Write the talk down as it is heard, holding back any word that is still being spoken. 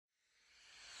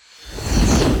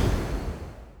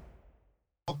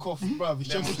Fuck off,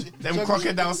 bruv. Them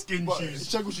crocodile skin shoes.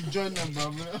 Shaggle should join them,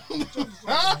 bruv.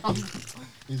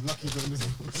 He's lucky to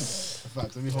listen. In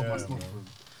fact, let me hold my smoke for him.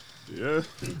 Yeah,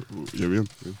 we in.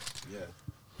 Yeah.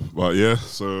 But yeah,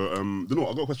 so you know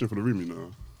what? I got a question for the room. You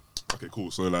know. Okay,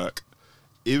 cool. So like,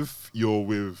 if you're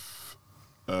with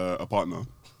a partner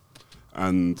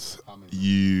and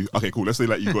okay, cool. Let's say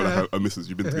like you got like a missus.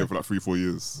 You've been together for like 3-4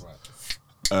 years.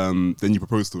 Right. Then you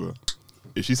propose to her.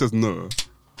 If she says no,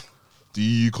 do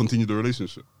you continue the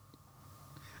relationship?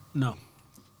 No.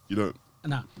 You don't.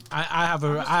 No,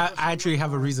 I actually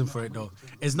have a reason for it though.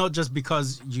 It's not just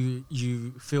because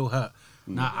you feel hurt.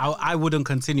 Now I wouldn't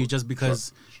continue just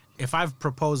because if I've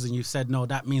proposed and you said no,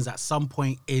 that means at some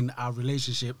point in our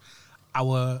relationship,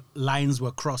 our lines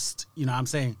were crossed. You know what I'm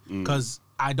saying? Because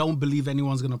I don't believe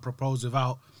anyone's gonna propose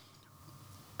without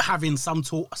having some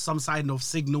sign of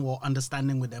signal or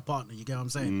understanding with their partner. You get what I'm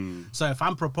saying? So if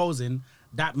I'm proposing,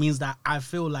 that means that I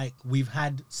feel like we've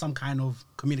had some kind of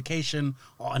communication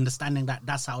or understanding that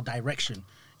that's our direction.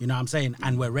 You know what I'm saying?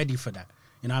 And we're ready for that.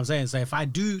 You know what I'm saying? So if I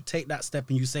do take that step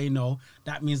and you say no,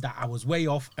 that means that I was way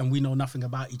off and we know nothing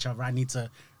about each other. I need to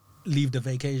leave the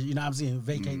vacation. You know what I'm saying?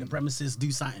 Vacate the premises,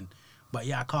 do something. But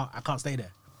yeah, I can't stay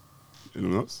there.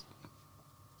 Anyone else?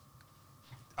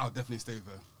 I'll definitely stay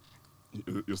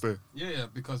there. You'll stay? Yeah,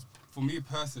 because for me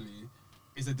personally,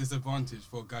 it's a disadvantage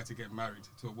for a guy to get married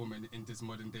to a woman in this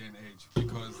modern day and age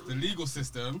because the legal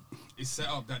system is set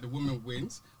up that the woman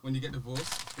wins. When you get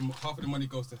divorced, half of the money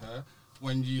goes to her.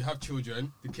 When you have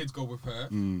children, the kids go with her.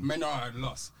 Men are at a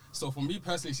loss. So for me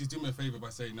personally, she's doing me a favour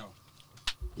by saying no.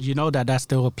 You know that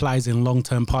still applies in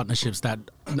long-term partnerships that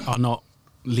are not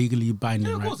legally binding,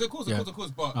 yeah, of right?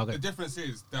 course. But the difference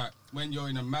is that when you're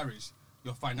in a marriage,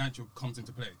 your financial comes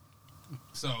into play.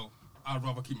 So I'd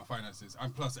rather keep my finances.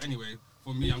 And plus, anyway,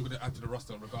 for me, I'm going to add to the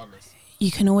roster regardless.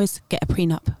 You can always get a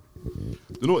prenup.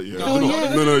 You know what? Yeah. No.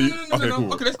 Okay,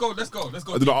 cool. Okay, let's go. I was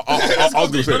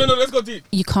going to say. No, let's go deep.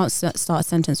 You can't start a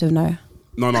sentence with no.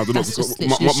 No. That's just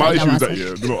literally My issue is straight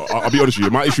that, I'll be honest with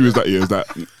you. My issue is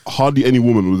that hardly any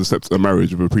woman will accept a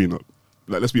marriage with a prenup.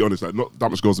 Like, let's be honest, like, not that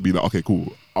much girls will be like, okay,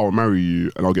 cool, I'll marry you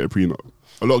and I'll get a prenup.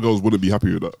 A lot of girls wouldn't be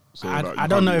happy with that. So, I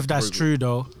don't know if that's true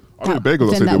though. I think beggars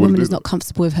Then say that they woman wouldn't is do not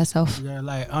comfortable with herself. Yeah,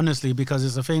 like honestly, because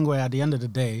it's a thing where at the end of the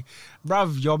day,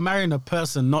 bruv, you're marrying a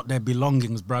person, not their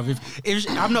belongings, bruv. If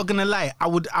I'm not gonna lie, I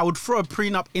would throw a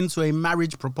prenup into a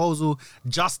marriage proposal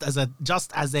just as a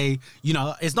you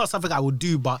know, it's not something I would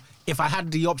do, but if I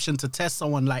had the option to test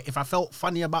someone, like if I felt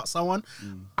funny about someone,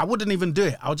 I wouldn't even do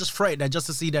it. I would just throw it there just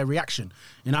to see their reaction.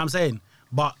 You know what I'm saying?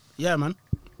 But yeah, man.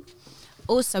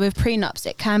 Also, with prenups,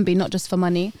 it can be not just for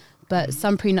money. But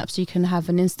some prenups, you can have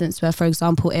an instance where, for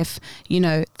example, if, you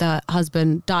know, the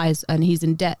husband dies and he's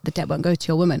in debt, the debt won't go to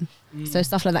your woman. So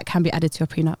stuff like that can be added to a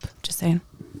prenup. Just saying.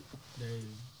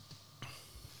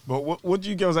 But what do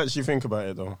you girls actually think about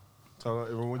it, though? Tell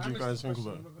everyone, what do you guys think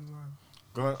about it?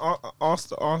 Go on,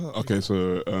 ask. Okay,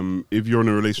 so if you're in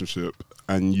a relationship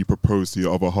and you propose to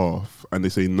your other half and they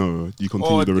say no, do you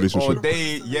continue the relationship? Or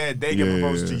they get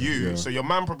proposed to you. Yeah. So your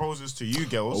man proposes to you,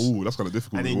 girls. Oh, that's kind of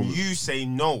difficult. And then you say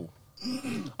no.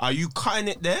 Are you cutting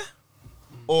it there?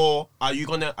 Or are you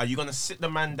gonna sit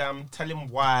the man down, tell him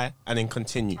why, and then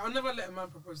continue? I'll never let a man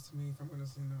propose to me if I'm gonna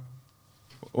say no.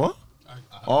 What?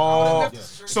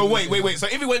 So wait. So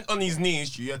if he went on his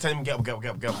knees, you're telling him get up.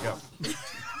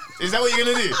 Is that what you're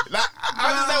gonna do? Like,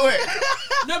 how does that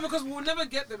work? No, because we'll never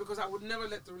get there. Because I would never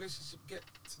let the relationship get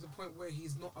to the point where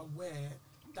he's not aware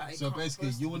that. So basically,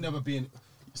 you will never be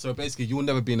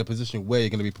in a position where you're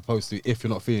going to be proposed to if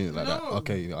you're not feeling it like that.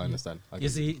 Okay, I understand. You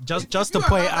see, just to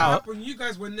point out, you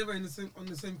guys were never on the same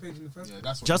page in the first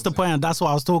place. Just to point out, that's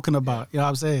what I was talking about. You know what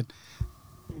I'm saying?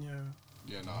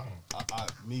 Yeah, no.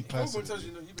 Me personally.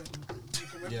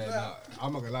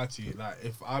 I'm not gonna lie to you. Like,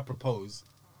 if I propose,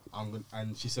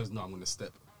 and she says no, I'm gonna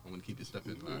keep it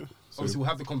stepping. Like, obviously, we'll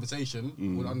have the conversation.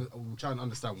 We'll try and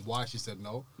understand why she said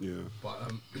no. Yeah.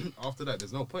 But after that,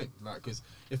 there's no point. Like, because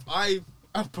if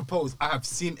I've proposed, I have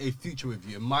seen a future with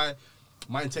you, and my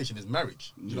intention is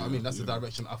marriage. Do you know what I mean? That's the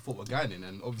direction I thought we're going in,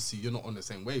 and obviously, you're not on the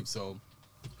same wave, so.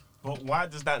 But why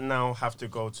does that now have to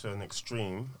go to an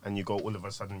extreme, and you go all of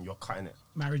a sudden you're cutting it?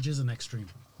 Marriage is an extreme.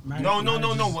 No.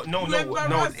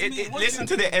 Listen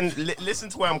to the end. Listen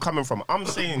to where I'm coming from. I'm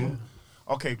saying,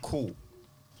 okay, cool.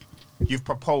 You've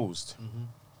proposed.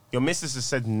 Your missus has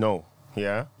said no.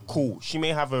 Yeah, cool. She may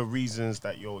have her reasons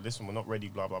that listen, we're not ready.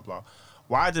 Blah blah blah.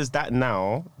 Why does that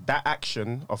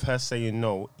action of her saying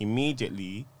no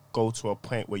immediately go to a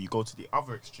point where you go to the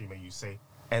other extreme and you say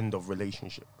end of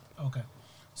relationship? Okay.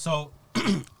 So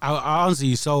I'll answer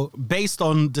you. So based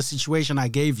on the situation I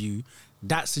gave you,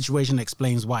 that situation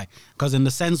explains why. Because in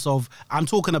the sense of, I'm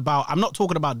not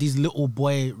talking about these little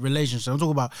boy relationships. I'm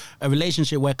talking about a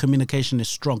relationship where communication is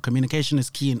strong. Communication is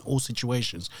key in all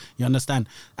situations. You understand?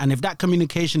 And if that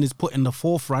communication is put in the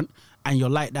forefront and you're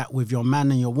like that with your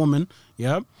man and your woman,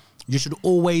 yeah, you should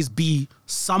always be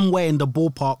somewhere in the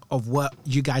ballpark of what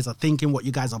you guys are thinking, what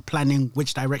you guys are planning,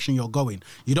 which direction you're going.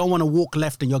 You don't want to walk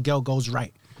left and your girl goes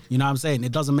right. You know what I'm saying?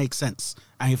 It doesn't make sense.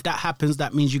 And if that happens,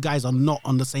 that means you guys are not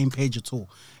on the same page at all.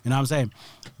 You know what I'm saying?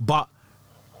 But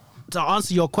to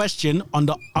answer your question, on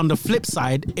the flip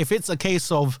side, if it's a case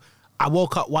of I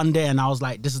woke up one day and I was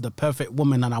like, this is the perfect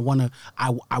woman and I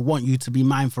want you to be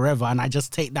mine forever, and I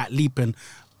just take that leap and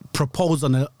propose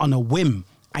on a whim,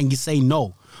 and you say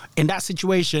no. In that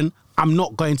situation, I'm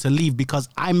not going to leave because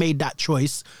I made that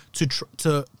choice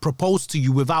to propose to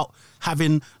you without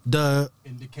having the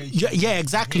indication. Yeah,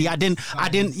 exactly. I didn't.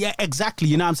 Yeah, exactly.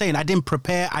 You know what I'm saying? I didn't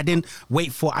prepare. I didn't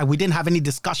wait for. We didn't have any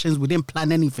discussions. We didn't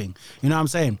plan anything. You know what I'm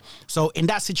saying? So in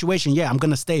that situation, yeah, I'm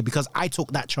gonna stay because I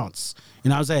took that chance. You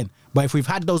know what I'm saying? But if we've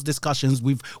had those discussions,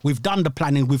 we've done the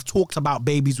planning. We've talked about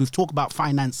babies. We've talked about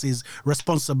finances,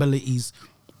 responsibilities.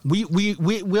 We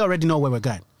already know where we're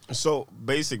going. So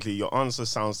basically, your answer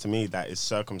sounds to me that it's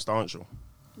circumstantial.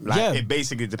 Like it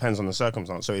basically depends on the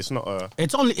circumstance. So it's not a.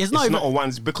 It's not a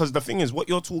one, because the thing is, what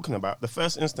you're talking about. The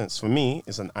first instance for me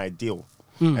is an ideal.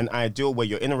 An ideal where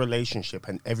you're in a relationship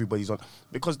and everybody's on.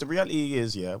 Because the reality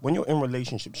is, yeah, when you're in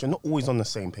relationships, you're not always on the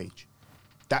same page.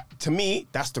 That, to me,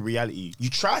 that's the reality. You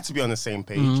try to be on the same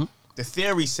page. The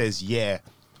theory says, yeah,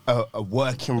 a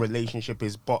working relationship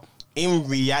is, but in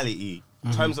reality,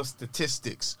 in terms of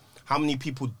statistics, how many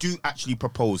people do actually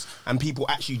propose and people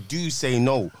actually do say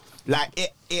no?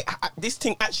 Like, this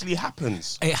thing actually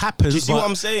happens. It happens. Do you see what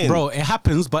I'm saying? Bro, it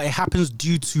happens, but it happens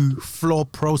due to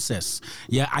flawed process.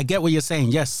 Yeah, I get what you're saying.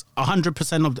 Yes,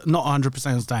 100% of, not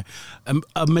 100% of the time.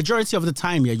 A majority of the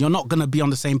time, yeah, you're not going to be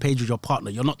on the same page with your partner.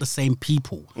 You're not the same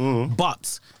people.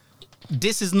 But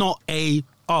this is not do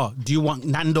you want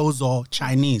Nando's or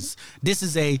Chinese? This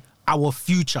is our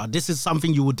future. This is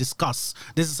something you will discuss.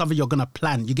 This is something you're going to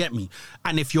plan. You get me?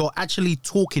 And if you're actually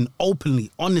talking openly,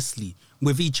 honestly,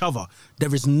 with each other,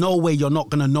 there is no way you're not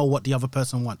gonna know what the other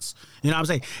person wants. You know what I'm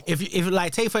saying? If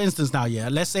like, take for instance now, yeah,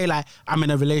 let's say like I'm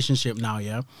in a relationship now,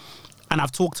 yeah, and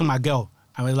I've talked to my girl,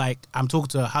 and I'm talking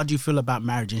to her, how do you feel about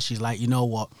marriage? And she's like, you know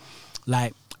what,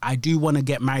 like, I do want to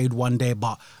get married one day,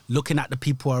 but looking at the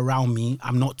people around me,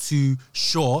 I'm not too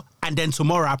sure. And then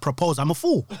tomorrow I propose, I'm a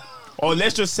fool. Or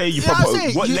let's just say you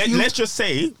propose. Let's just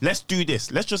say, let's do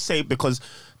this. Let's just say, because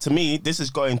to me, this is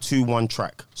going to one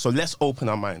track. So let's open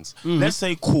our minds. Let's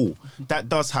say, cool, that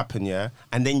does happen, yeah?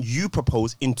 And then you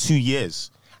propose in 2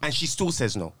 years and she still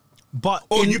says no. But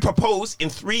you propose in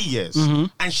 3 years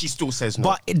and she still says no.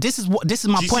 But this is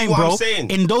my point, bro.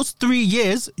 In those 3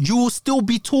 years, you will still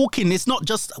be talking. It's not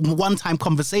just one-time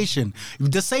conversation.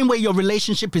 The same way your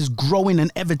relationship is growing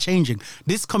and ever changing.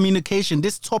 This communication,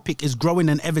 this topic is growing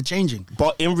and ever changing.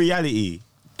 But in reality,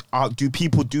 do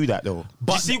people do that though?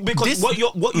 But you see, because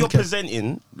what you're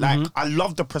presenting, like, I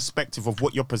love the perspective of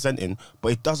what you're presenting,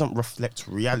 but it doesn't reflect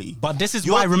reality. But this is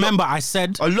why, remember, I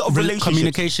said a lot of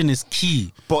communication is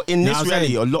key. But in this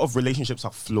reality, a lot of relationships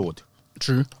are flawed.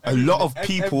 True. A lot of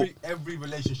people, every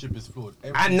relationship is flawed,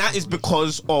 and that is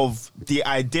because of the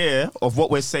idea of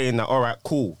what we're saying. That, all right,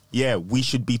 cool, yeah, we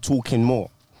should be talking more.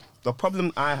 The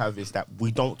problem I have is that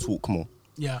we don't talk more.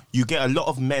 Yeah. You get a lot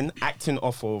of men acting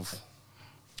off of,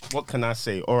 what can I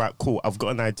say? All right, cool, I've got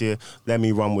an idea, let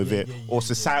me run with it. Or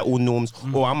societal norms.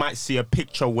 Or I might see a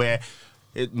picture where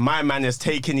my man has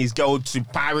taken his girl to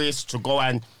Paris to go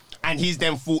and he's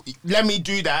then thought, let me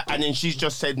do that. And then she's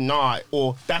just said, nah,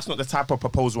 or that's not the type of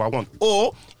proposal I want.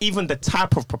 Or even the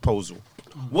type of proposal.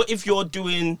 What if you're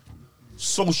doing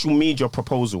social media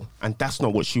proposal and that's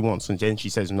not what she wants, and then she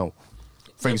says no?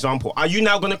 For example, are you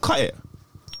now going to cut it?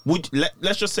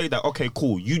 Let's just say that, okay,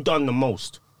 cool, you done the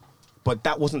most, but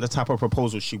that wasn't the type of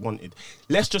proposal she wanted.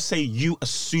 Let's just say you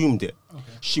assumed it. Okay.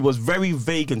 She was very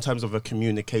vague in terms of her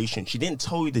communication. She didn't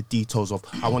tell you the details of,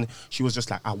 she was just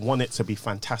like, I want it to be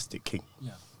fantastic, King.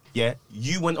 Yeah. Yeah.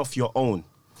 You went off your own.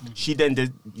 She then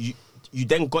did, you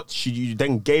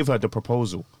then gave her the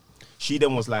proposal. She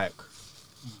then was like,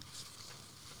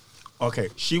 okay.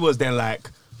 She was then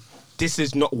like, this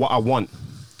is not what I want.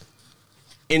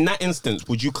 In that instance,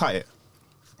 would you cut it?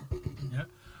 Yeah.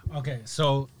 Okay,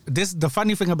 so the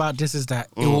funny thing about this is that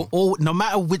it will no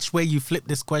matter which way you flip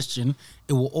this question,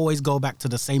 it will always go back to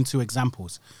the same two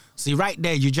examples. See, right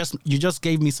there, you just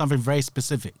gave me something very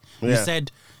specific. Yeah. You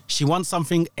said She wants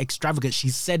something extravagant. She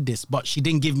said this, but she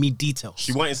didn't give me details.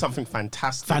 She wanted something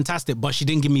fantastic. Fantastic, but she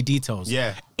didn't give me details.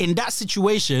 Yeah. In that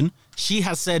situation, she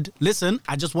has said, listen,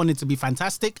 I just want it to be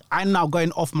fantastic. I'm now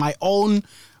going off my own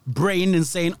brain and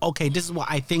saying, okay, this is what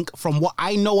I think from what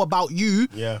I know about you.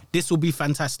 Yeah. This will be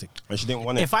fantastic. And she didn't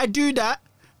want it. If I do that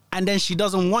and then she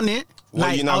doesn't want it, What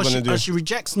are you now gonna do? or she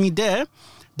rejects me there,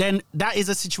 then that is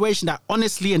a situation that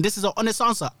honestly, and this is an honest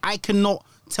answer, I cannot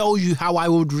tell you how I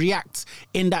would react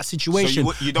in that situation.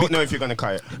 So you don't know if you're going to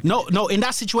cut it? No, in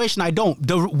that situation, I don't.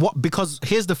 Because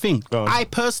here's the thing. Go on. I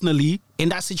personally, in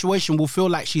that situation, will feel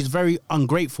like she's very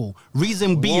ungrateful.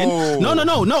 Reason being... Whoa. No. I'm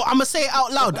going to say it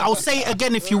out loud. I'll say it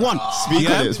again if you want. Speak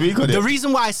on it. The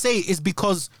reason why I say it is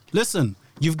because, listen,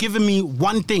 you've given me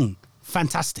one thing.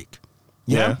 Fantastic.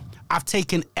 Yeah. I've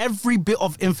taken every bit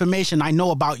of information I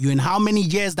know about you and how many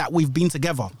years that we've been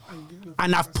together.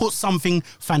 And I've put something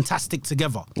fantastic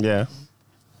together. Yeah.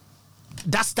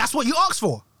 That's what you asked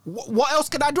for. What else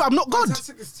can I do? I'm not God.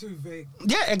 Fantastic is too vague.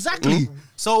 Yeah, exactly.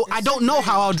 So I don't know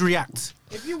how I'd react.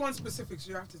 If you want specifics,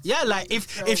 you have to. Yeah, like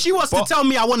if she was to tell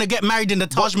me I want to get married in the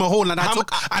Taj Mahal and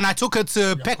I took her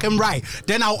to Peckham Rye,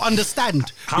 then I'll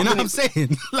understand. You know what I'm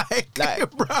saying? like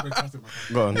bro.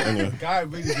 Go on, anyway. The guy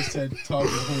really just said Taj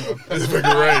Mahal. It's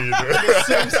fucking right.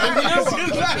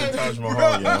 Taj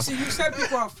Mahal, yeah. See, you said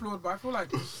people are flawed, but I feel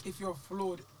like if you're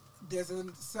flawed, there's a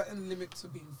certain limit to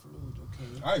being flawed.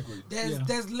 Okay, I agree.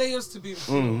 There's layers to being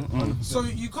flawed. So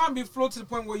you can't be flawed to the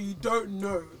point where you don't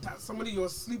know that somebody you're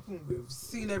sleeping with,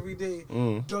 seen every day,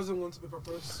 doesn't want to be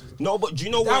proposed to. No, but do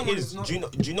you know That what one it is is?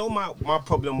 not- Do you know my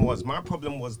problem was? My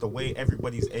problem was the way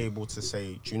everybody's able to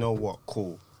say, do you know what?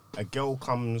 Cool. A girl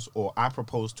comes or I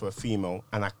propose to a female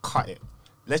and I cut it.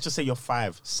 Let's just say you're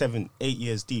 5, 7, 8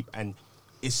 years deep, and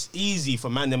it's easy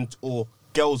for or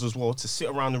girls as well to sit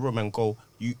around the room and go,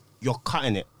 you're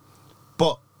cutting it.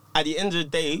 But at the end of the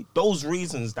day, those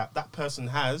reasons that person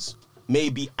has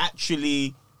may be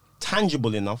actually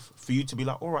tangible enough for you to be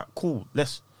like, all right, cool,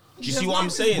 let's. Do you see what I'm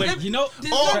saying? Wait, you know.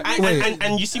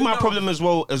 And you see my problem as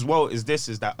well is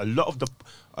that a lot of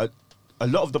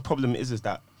the problem is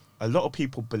that a lot of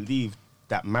people believe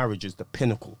that marriage is the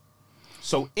pinnacle.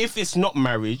 So if it's not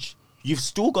marriage, you've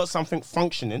still got something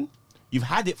functioning. You've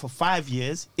had it for 5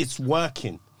 years. It's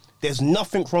working. There's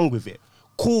nothing wrong with it.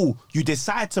 Cool. You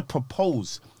decide to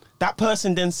propose. That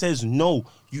person then says no.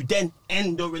 You then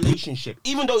end the relationship.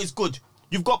 Even though it's good,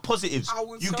 you've got positives.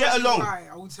 You get along.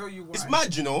 I will tell you why. It's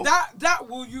mad, you know. That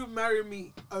will you marry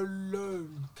me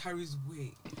alone carries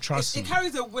weight. Trust it me.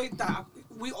 carries a weight that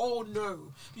we all know.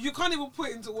 You can't even put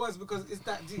it into words because it's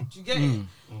that deep. You get it?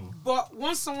 But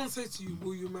once someone says to you,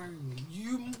 will you marry me?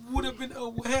 You would have been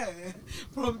aware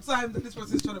from time that this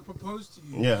person is trying to propose to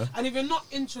you. Yeah. And if you're not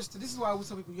interested, this is why I always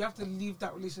tell people, you have to leave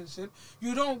that relationship.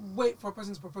 You don't wait for a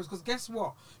person to propose because guess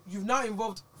what? You've now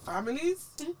involved families,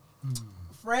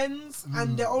 friends,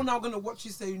 and they're all now going to watch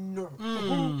you say no.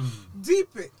 Deep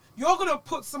it. You're going to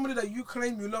put somebody that you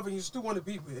claim you love and you still want to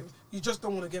be with, you just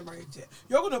don't want to get married yet.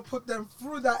 You're going to put them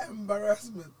through that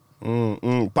embarrassment.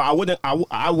 But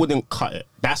I wouldn't cut it.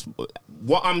 That's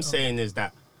what I'm saying is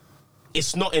that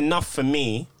it's not enough for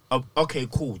me. Okay,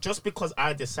 cool. Just because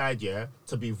I decide,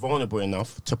 to be vulnerable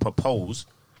enough to propose,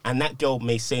 and that girl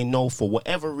may say no for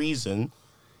whatever reason,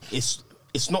 it's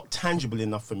not tangible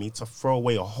enough for me to throw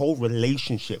away a whole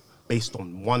relationship based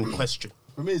on one question.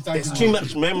 For me, it's There's too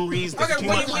much memories. There's too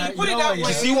much. When you put it that way, You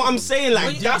see what I'm saying?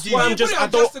 Like that's why I'm just. I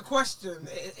Just don't. the question,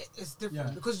 it's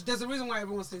different because there's a reason why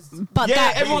everyone says. But Yeah,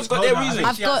 that, everyone's got their Hold on,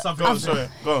 reasons. I've got- Go on, sorry.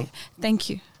 Go on. Thank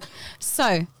you.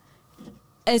 So,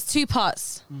 there's two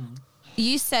parts.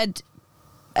 You said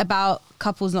about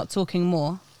couples not talking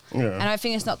more. Yeah. And I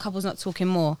think it's not couples not talking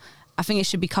more. I think it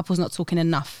should be couples not talking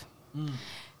enough.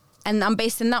 And I'm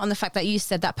basing that on the fact that you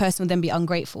said that person would then be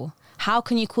ungrateful. How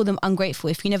can you call them ungrateful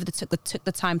if you never took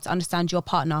the time to understand your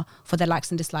partner for their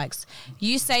likes and dislikes?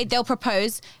 You say they'll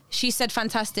propose. She said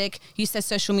fantastic. You said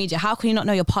social media. How can you not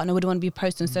know your partner would want to be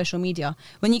posted on social media?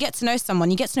 When you get to know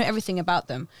someone, you get to know everything about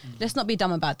them. Let's not be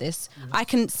dumb about this. I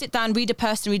can sit down, read a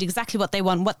person, read exactly what they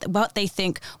want, what they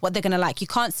think, what they're going to like. You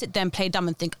can't sit there and play dumb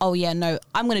and think, oh yeah, no,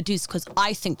 I'm going to do this because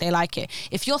I think they like it.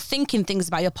 If you're thinking things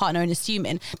about your partner and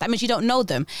assuming, that means you don't know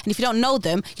them. And if you don't know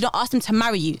them, you don't ask them to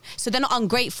marry you. So they're not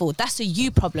ungrateful. That's a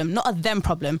you problem, not a them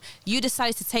problem. You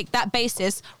decided to take that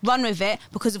basis, run with it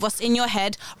because of what's in your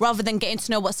head rather than getting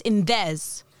to know what's in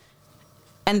theirs.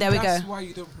 And there we go. That's why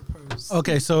you don't propose.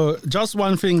 Okay, so just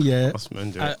one thing, yeah. Us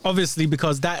men do it. Obviously,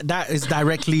 because that is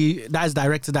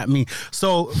directed at me.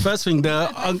 So first thing, no.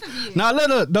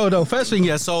 First thing,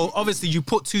 yeah. So obviously, you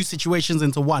put two situations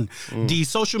into one. The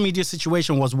social media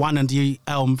situation was one, and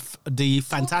the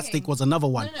fantastic was another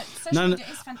one. No.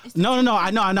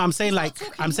 I know. I'm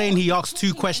saying he asked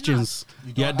two questions.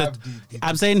 Yeah,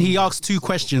 I'm saying he asked two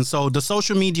questions. So the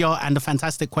social media and the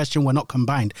fantastic question were not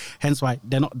combined. Hence why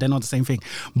they're not the same thing.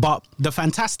 But the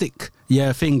fantastic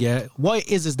thing, what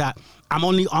it is that I'm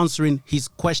only answering his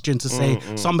question to say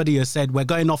somebody has said we're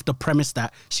going off the premise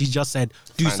that she just said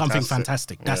do something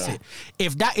fantastic. That's it.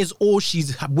 If that is all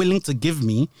she's willing to give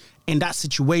me in that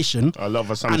situation, a lot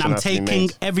of assumptions and I'm have to be taking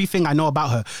made. everything I know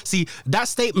about her. See, that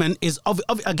statement is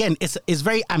again, it's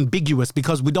very ambiguous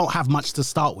because we don't have much to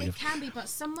start with. It can be, but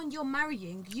someone you're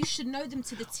marrying, you should know them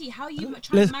to the T. How are you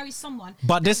trying to marry someone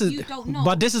you don't know?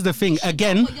 But this is the thing. You should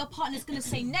Again, know what your partner's going to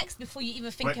say next before you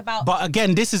even think about. But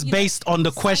again, this is based on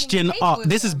the question.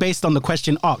 This is based on the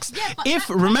question asked. Yeah, but If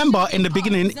that remember question in the being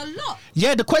beginning, asked is a lot.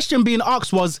 yeah, the question being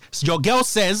asked was your girl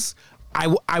says,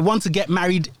 I want to get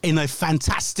married in a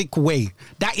fantastic way.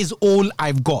 That is all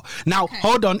I've got. Now,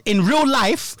 hold on. In real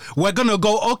life, we're gonna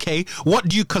go, okay, what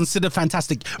do you consider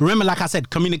fantastic? Remember, like I said,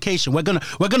 communication. We're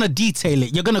gonna detail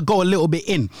it. You're gonna go a little bit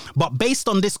in. But based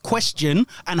on this question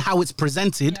and how it's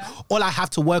presented, all I have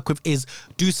to work with is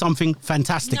do something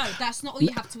fantastic. No, that's not all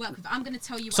you have to work with. I'm going to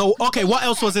tell you. So, okay, what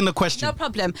else was in the question? No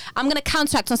problem. I'm going to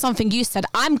counteract on something you said.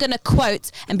 I'm going to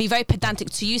quote and be very pedantic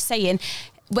to you saying,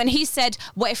 when he said,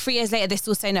 what if 3 years later they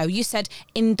still say no? You said,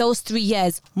 in those 3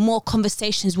 years, more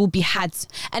conversations will be had.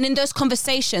 And in those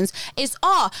conversations is,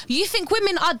 you think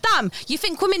women are dumb? You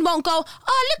think women won't go, look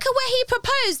at where he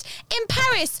proposed in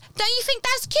Paris. Don't you think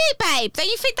that's cute, babe? Don't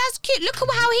you think that's cute? Look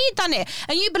at how he done it.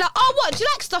 And you be like, what? Do you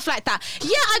like stuff like that? Yeah,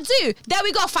 I do. There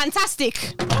we go.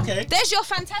 Fantastic. Okay. There's your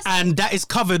fantastic. And that is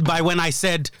covered by when I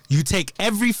said you take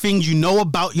everything you know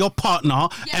about your partner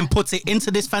and put it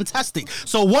into this fantastic.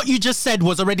 So what you just said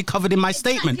was already covered in my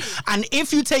statement. And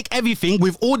if you take everything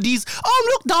with all these,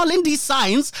 look, darling, these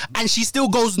signs, and she still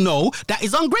goes no, that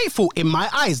is ungrateful in my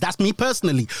eyes. That's me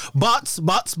personally. But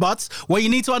what you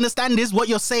need to understand is what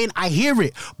you're saying, I hear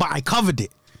it, but I covered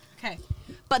it. Okay.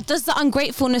 But does the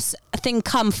ungratefulness thing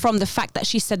come from the fact that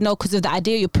she said no because of the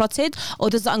idea you plotted?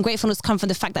 Or does the ungratefulness come from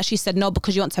the fact that she said no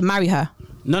because you want to marry her?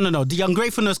 No. The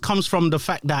ungratefulness comes from the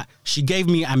fact that she gave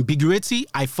me ambiguity.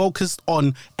 I focused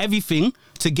on everything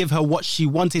to give her what she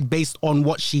wanted based on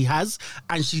what she has,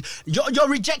 and you're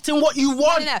rejecting what you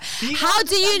want. No. How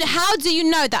do you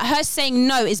know that her saying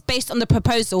no is based on the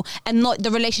proposal and not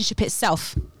the relationship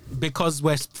itself? Because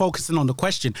we're focusing on the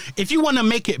question. If you want to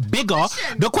make it bigger,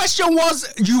 the question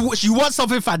was you want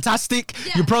something fantastic.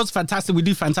 Yeah. You propose fantastic. We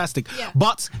do fantastic. Yeah.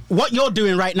 But what you're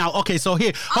doing right now, okay, so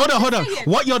here, hold on.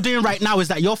 What you're doing right now is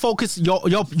that you're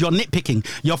nitpicking.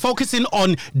 You're focusing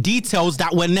on details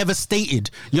that were never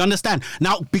stated. You understand?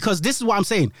 Now, because this is what I'm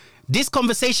saying. This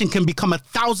conversation can become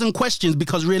 1,000 questions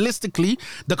because realistically,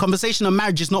 the conversation of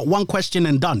marriage is not one question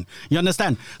and done. You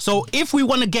understand? So if we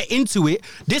want to get into it,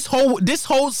 this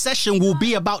whole session will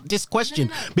be about this question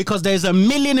because there's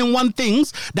 1,000,001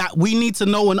 things that we need to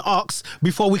know and ask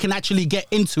before we can actually get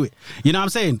into it. You know what I'm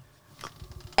saying?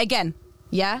 Again,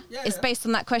 it's based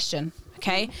on that question.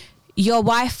 Okay, your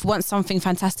wife wants something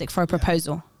fantastic for a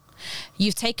proposal.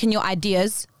 You've taken your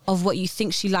ideas of what you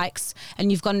think she likes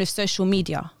and you've gone with social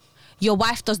media. Your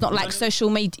wife does not like social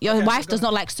media. Your wife does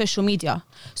not like social media.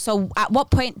 So at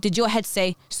what point did your head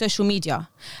say social media?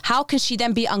 How can she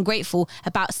then be ungrateful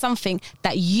about something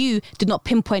that you did not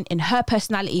pinpoint in her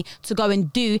personality to go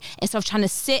and do instead of trying to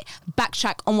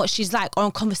backtrack on what she's like or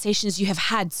on conversations you have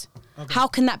had? Okay. How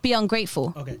can that be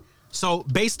ungrateful? Okay. So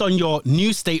based on your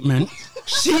new statement,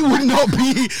 she would not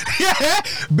be,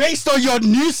 based on your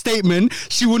new statement,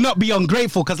 she would not be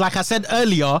ungrateful. Because like I said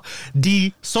earlier,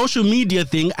 the social media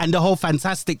thing and the whole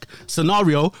fantastic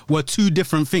scenario were two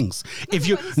different things.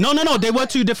 No, they were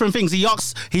two different things. He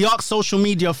asked social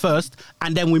media first,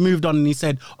 and then we moved on and he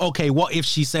said, okay, what if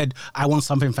she said, I want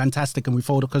something fantastic, and we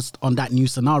focused on that new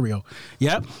scenario.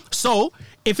 Yeah. So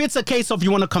if it's a case of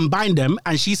you want to combine them,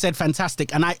 and she said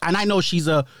fantastic, and I know she's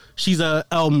a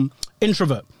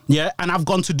introvert, yeah, and I've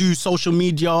gone to do social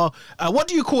media. What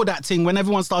do you call that thing when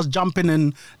everyone starts jumping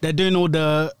and they're doing all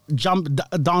the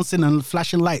dancing and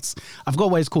flashing lights? I've got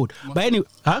what it's called. But anyway,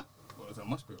 huh? What is that,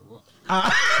 mushroom or what?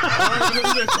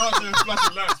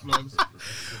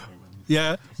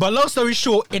 Yeah, but long story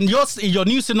short, in your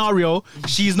new scenario,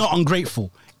 she's not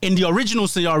ungrateful. In the original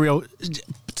scenario,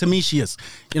 to me, she is.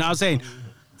 You know what I'm saying?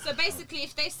 So basically,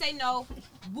 if they say no,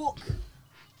 walk.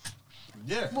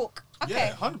 Yeah. Walk. Okay.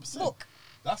 Yeah, 100%. Walk.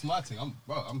 That's my thing. I'm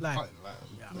Like- cutting.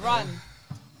 Like, Run.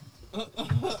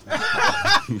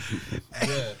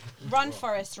 yeah. Run,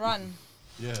 Forrest, run.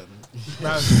 Yeah.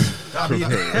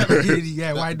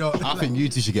 Yeah, why not? I think you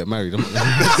two should get married.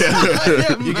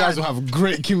 You guys will have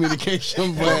great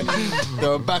communication, but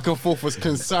the back and forth was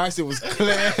concise. It was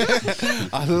clear.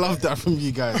 I love that from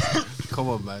you guys. Come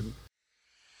on, man.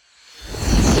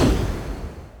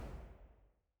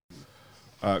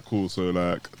 Alright, cool. So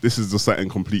like, this is just something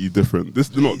completely different.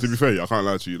 This, not to be fair, I can't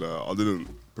lie to you. Like, I didn't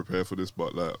prepare for this,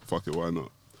 but like, fuck it, why not?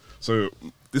 So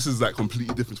this is like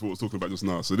completely different to what I was talking about just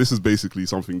now. So this is basically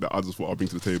something that I just thought I'd bring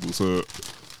to the table. So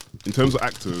in terms of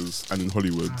actors and in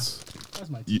Hollywood,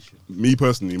 me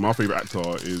personally, my favorite actor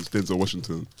is Denzel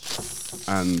Washington,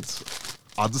 and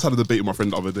I just had a debate with my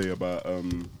friend the other day about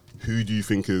who do you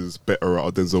think is better out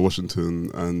of Denzel Washington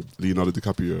and Leonardo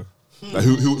DiCaprio? Like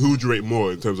who would you rate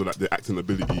more in terms of like their acting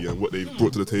ability and what they've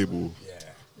brought to the table?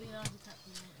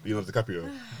 Leonardo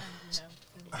DiCaprio.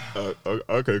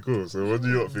 Okay, cool. So what do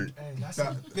you lot think? Hey, that's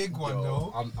a big one,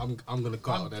 though. I'm gonna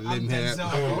go out on a limb here.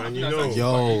 Oh, man, you know.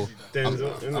 Yo,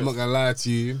 Denzel, I'm not gonna lie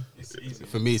to you.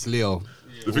 For me, it's Leo.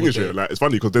 The thing is, yeah, like it's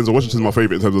funny because Denzel Washington's my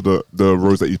favorite in terms of the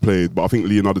roles that he's played, but I think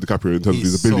Leonardo DiCaprio in terms of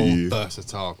his ability. So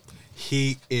versatile.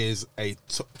 He is a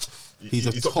he's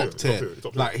a He's top top tier.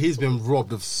 tier. Like he's been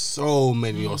robbed of so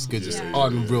many Oscars. It's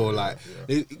unreal. Like,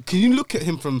 can you look at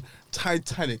him from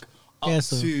Titanic up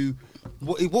to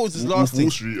what was his last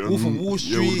thing? Wolf of Wall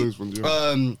Street. Yeah, all those ones,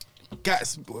 yeah.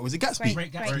 Gatsby. Was it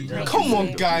Gatsby? Gatsby. Come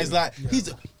on, guys. Like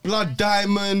he's Blood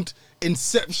Diamond,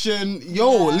 Inception.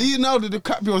 Yo, Leonardo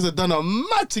DiCaprio has done a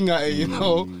mad thing at it. You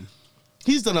know.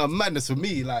 He's done a madness for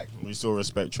me, like. We still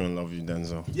respect you and love you,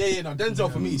 Denzel. Yeah, no,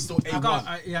 Denzel for me is still A1.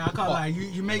 I can't lie.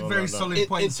 You make very solid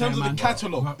points. In terms of man. the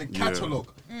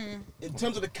catalogue, in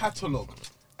terms of the catalogue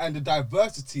and the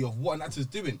diversity of what an actor's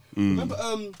doing. Remember,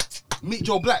 Meet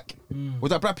Joe Black? Was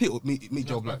that Brad Pitt or Meet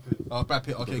Joe Black? Brad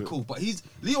Pitt. Okay, cool. But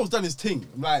Leo's done his thing.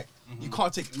 Like you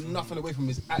can't take nothing away from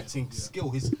his acting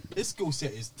skill. His skill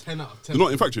set is 10 out of 10. You know,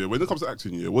 in fact, yeah, when it comes to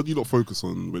acting, yeah, what do you not focus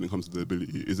on when it comes to their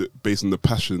ability? Is it based on the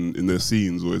passion in their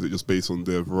scenes, or is it just based on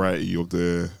the variety of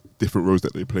the different roles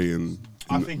that they play in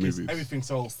I think movies? it's everything.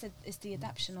 So It's the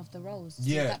adaptation of the roles.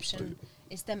 Yeah. The adaptation.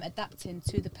 It's them adapting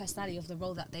to the personality of the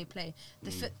role that they play.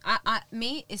 I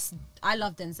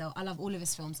love Denzel. I love all of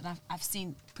his films, and I've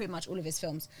seen pretty much all of his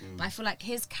films. But I feel like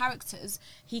his characters,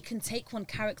 he can take one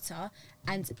character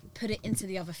and put it into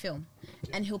the other film,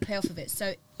 and he'll play off of it.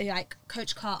 So like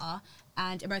Coach Carter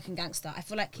and American Gangster, I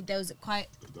feel like there was quite.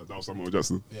 That was Samuel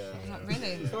Jackson. Not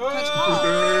really. Coach Carter.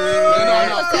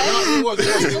 it was.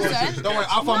 Don't worry,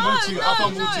 I fumbled you.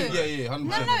 Yeah,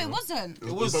 100%. No, it wasn't.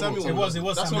 It was Samuel. It was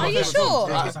That's Samuel. what Are you sure?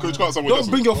 Coach Carter, Samuel Don't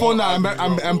Jackson. bring your phone out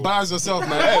and embarrass yourself,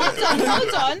 man.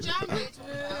 Hold on.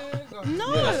 No.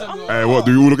 I'm Hey, what?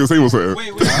 Do we all look the same or something?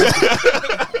 Wait.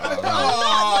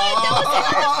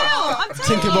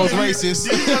 Tinkerbell's racist.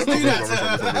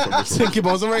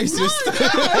 Tinkerbell's a racist.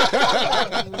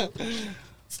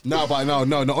 No,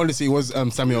 honestly, it was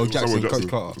Samuel Jackson, Coach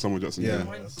Carter. Samuel Jackson, Yeah.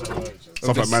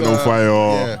 Stuff like Man on Fire,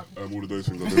 all of those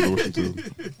things. Washington.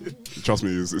 Trust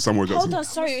me, it's Samuel Jackson. Hold on,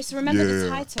 sorry, it's Remember the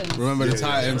Titans. Remember the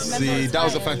Titans. Remember See, the that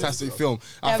was a Titans. fantastic film.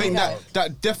 I There we think go.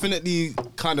 that definitely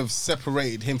kind of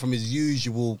separated him from his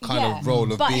usual kind of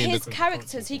role of but being his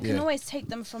characters, he can always take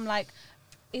them from like,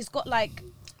 he's got like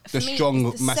for The me, strong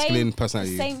it's the masculine same,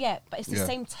 personality. The same, but it's the Yeah.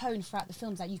 same tone throughout the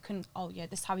films that you can. Oh yeah,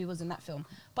 this is how he was in that film.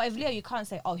 But if Leo, you can't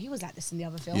say, oh, he was like this in the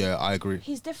other film. Yeah, I agree.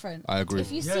 He's different. I agree.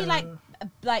 If you see like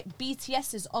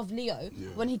BTSs of Leo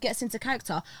when he gets into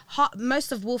character,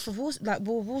 most of Wolf of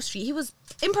Wall Street, he was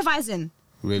improvising.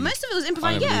 Really? Most of it was I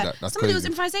improvising. never knew Yeah, that. That's some of it was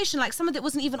crazy. improvisation. Like some of it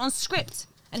wasn't even on script,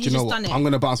 and Do he you know just what? done it. I'm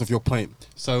going to bounce off your point.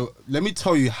 So let me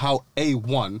tell you how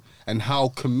A1 and how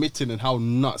committed and how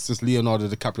nuts this Leonardo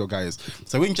DiCaprio guy is.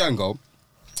 So in Django,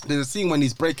 there's a scene when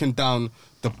he's breaking down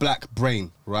the black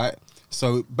brain, right?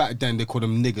 So back then they called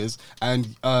them niggers.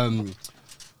 And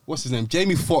what's his name?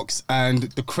 Jamie Foxx and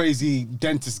the crazy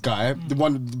dentist guy, the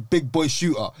big boy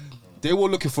shooter, they were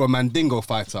looking for a Mandingo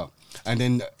fighter. And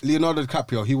then Leonardo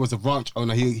DiCaprio, he was a ranch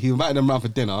owner. He invited them around for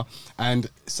dinner. And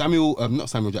not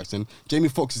Samuel Jackson, Jamie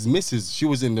Foxx's missus, she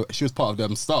was part of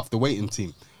them staff, the waiting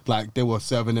team. Like they were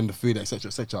serving them the food, etc.,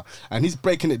 etc. And he's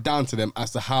breaking it down to them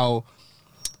as to how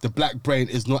the black brain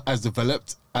is not as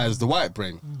developed as the white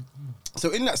brain.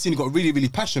 So in that scene, he got really, really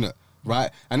passionate,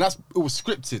 right? And it was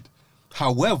scripted.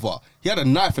 However, he had a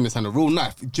knife in his hand, a real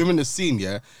knife, during the scene,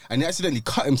 yeah? And he accidentally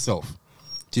cut himself.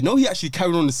 Do you know he actually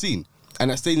carried on the scene? And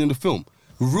that stayed in the film.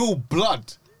 Real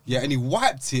blood, yeah? And he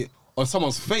wiped it on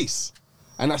someone's face.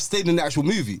 And that stayed in the actual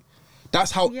movie.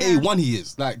 That's how A1 he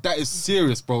is. Like, that is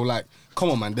serious, bro. Like,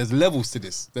 come on, man. There's levels to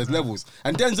this. There's levels,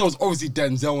 and Denzel's obviously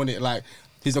Denzel in it. Like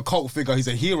he's a cult figure. He's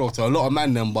a hero to a lot of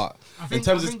men. Then, but in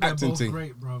terms of acting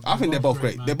thing, I think they're both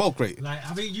great. Man. They're both great. Like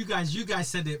I mean, you guys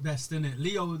said it best, didn't it?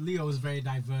 Leo is very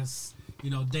diverse. You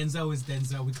know, Denzel is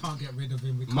Denzel. We can't get rid of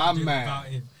him. We can't do without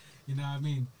him. You know what I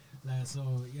mean? Like,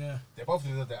 so yeah. They both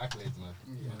deserve their accolades, man.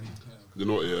 You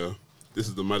know what? Yeah, this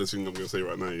is the maddest thing I'm gonna say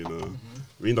right now. You know,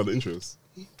 we ain't done the intros.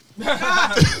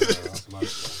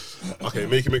 Okay,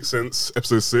 make it make sense.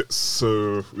 Episode 6.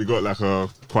 So we got like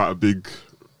quite a big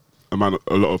amount,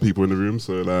 a lot of people in the room.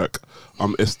 So like,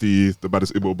 I'm SD, the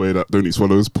baddest Igbo boy that don't eat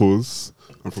swallows. Pause.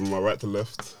 I'm from my right to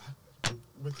left.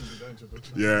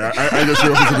 Yeah, I just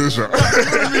feel to this shot.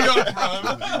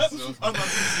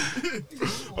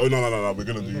 Oh no, we're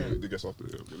gonna do the guest after.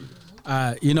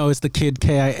 You know, it's the kid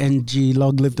KING.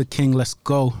 Long live the king. Let's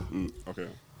go. Okay.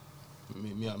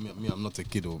 Me, I'm not a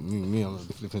kid. Or me, I'm a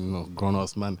flipping grown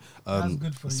ass man. That's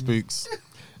good for Spooks.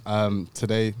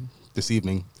 Today, this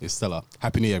evening is Stella.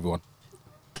 Happy New Year, everyone.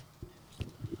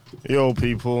 Yo,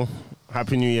 people.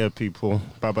 Happy New Year, people.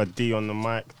 Baba D on the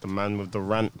mic, the man with the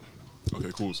rant.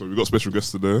 Okay, cool. So we got special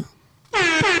guests today. So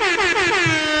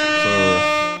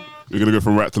we're gonna go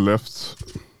from right to left.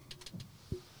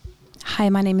 Hi,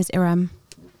 my name is Iram.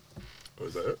 Oh,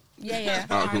 is that it? Yeah.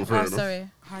 Cool, fair enough. Sorry.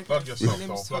 Hi, Plug guys. yourself, My name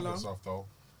though. is Plug Tola. yourself, though.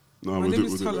 No, My we'll name do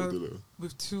is it. Tola We'll do it.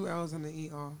 with 2 L's and an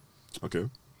ER. Okay.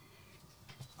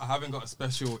 I haven't got a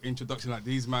special introduction like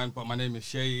these, man, but my name is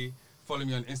Shay. Follow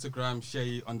me on Instagram,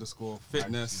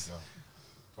 Shay_fitness.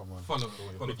 Follow.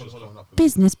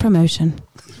 Business promotion.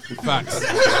 Facts.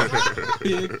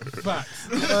 Big facts.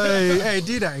 Hey,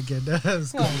 do that again.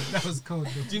 That was cool.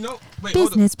 Do you know? Wait, hold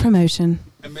on. Business promotion.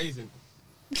 Amazing.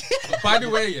 By the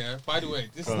way,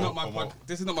 this is not my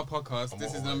podcast.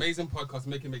 This is an amazing podcast.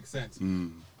 Make it make sense.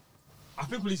 I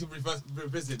think we need to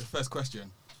revisit the first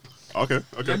question. Okay.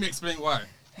 Let me explain why.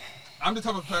 I'm the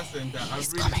type of person that I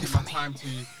really take my time to.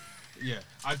 Yeah,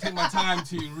 I take my time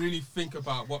to really think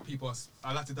about what people are.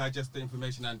 I like to digest the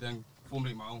information and then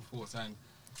formulate my own thoughts. And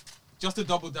just to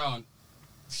double down,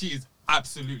 she is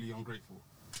absolutely ungrateful.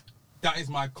 That is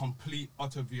my complete,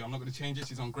 utter view. I'm not going to change it.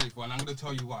 She's ungrateful. And I'm going to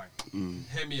tell you why.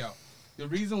 Hear me out. The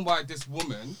reason why this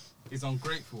woman is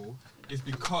ungrateful is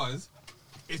because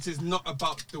it is not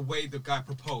about the way the guy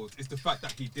proposed. It's the fact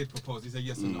that he did propose. It's a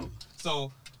yes or no.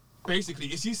 So basically,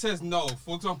 if she says no,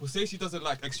 for example, say she doesn't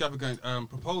like extravagant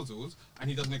proposals and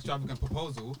he does an extravagant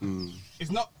proposal, it's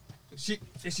not.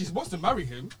 If she wants to marry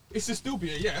him, it should still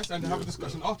be a yes and have a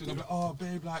discussion after. And I'm like, oh,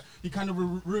 babe, like, he kind of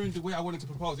ruined the way I wanted to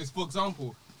propose. It's, for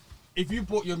example, if you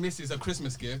bought your missus a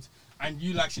Christmas gift and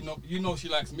you like she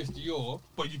likes Miss Dior,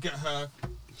 but you get her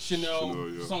Chanel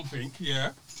something,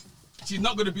 she's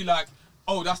not gonna be like,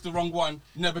 oh, that's the wrong one,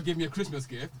 never give me a Christmas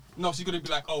gift. No, she's gonna be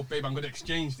like, oh, babe, I'm gonna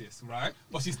exchange this, right?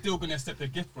 But she's still gonna accept a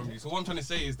gift from you. So what I'm trying to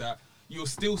say is that you'll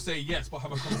still say yes, but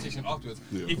have a conversation afterwards.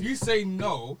 Yeah. If you say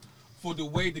no for the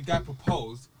way the guy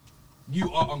proposed, you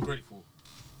are ungrateful.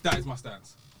 That is my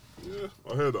stance. Yeah,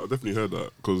 I heard that. I definitely heard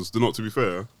that. Because, to be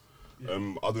fair, I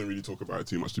don't really talk about it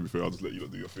too much, to be fair. I'll just let you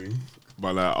lot do your thing.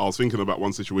 But I was thinking about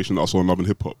one situation that I saw on Love and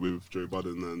Hip Hop with Joe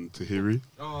Budden and Tahiri.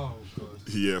 Oh, God.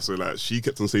 Yeah, so she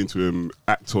kept on saying to him,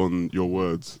 act on your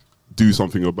words, do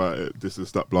something about it, this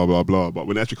is that, blah, blah, blah. But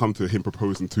when it actually come to him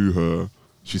proposing to her,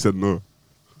 she said no.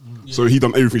 Yeah. So he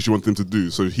done everything she wanted him to do.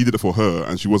 So he did it for her,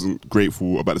 and she wasn't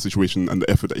grateful about the situation and the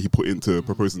effort that he put into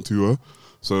proposing to her.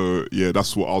 So yeah,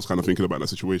 that's what I was kind of thinking about in that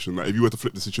situation. Like if you were to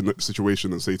flip the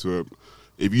situation and say to her,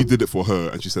 if you did it for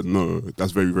her and she said no,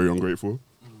 that's very, very ungrateful.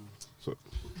 So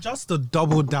just to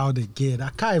double down again, I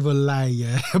can't even lie,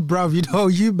 bruv. You know,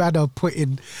 you man are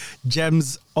putting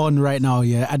gems on right now.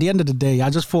 At the end of the day, I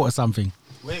just thought of something.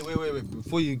 Wait.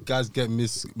 Before you guys get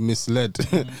misled,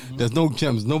 there's no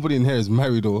gems. Nobody in here is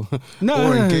married or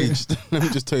engaged. Let me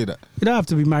just tell you that. You don't have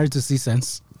to be married to see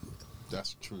sense.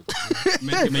 That's true.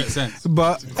 Make it make sense.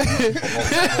 But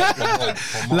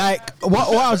like what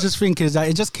I was just thinking is that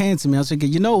it just came to me. I was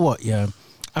thinking, you know what? Yeah,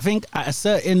 I think at a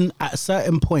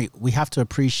certain point we have to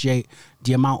appreciate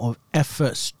the amount of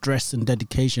effort, stress, and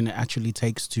dedication it actually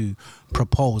takes to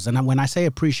propose. And when I say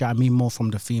appreciate, I mean more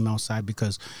from the female side,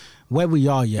 because where we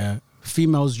are,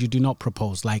 females, you do not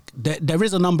propose. Like there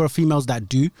is a number of females that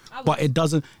do, but it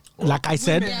doesn't. Like I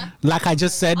said, like I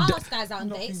just said,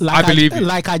 I believe you.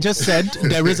 Like I just said,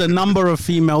 there is a number of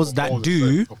females that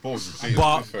do, but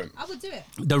I would do it.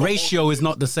 the ratio is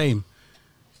not the same.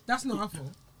 That's not her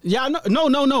fault. Yeah,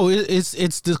 no. It's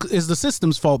the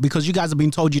system's fault because you guys have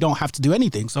been told you don't have to do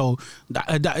anything. So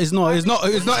that is not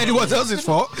anyone else's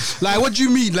fault. Like, what do you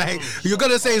mean? Like, you're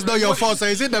gonna say it's not your fault, so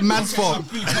is it the man's fault?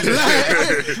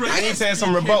 I need to hear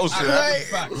some rebuttals to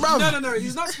that. No.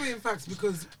 He's not spitting facts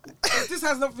because this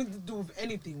has nothing to do with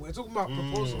anything. We're talking about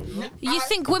proposal. You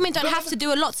think women don't have to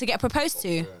do a lot to get proposed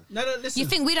to? No, listen. You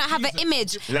think we don't have an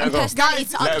image Let and her go. personality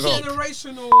to Let her go. upkeep?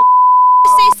 Generational.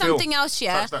 Say something else,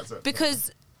 yeah? That's it.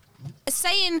 Because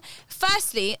saying,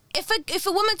 firstly, if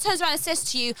a woman turns around and says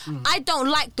to you, I don't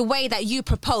like the way that you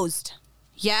proposed,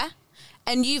 yeah?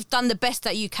 And you've done the best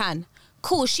that you can.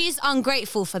 Cool, she's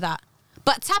ungrateful for that.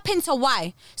 But tap into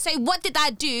why. Say, what did I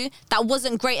do that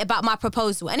wasn't great about my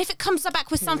proposal? And if it comes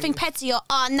back with something petty or,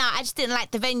 oh, nah, I just didn't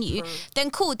like the venue, then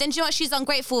cool. Then do you know what? She's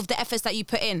ungrateful of the efforts that you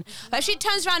put in. But if she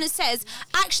turns around and says,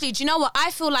 actually, do you know what?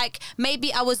 I feel like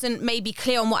maybe I wasn't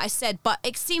clear on what I said, but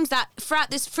it seems that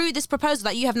through this proposal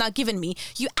that you have now given me,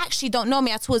 you actually don't know me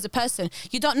at all as a person.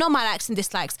 You don't know my likes and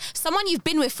dislikes. Someone you've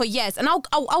been with for years, and I'll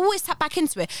always tap back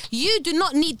into it. You do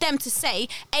not need them to say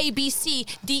A, B, C,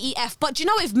 D, E, F. But do you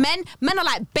know if men are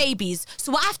like babies,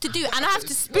 so what I have to do, and I have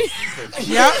to speak.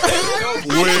 Yeah.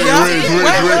 Wait.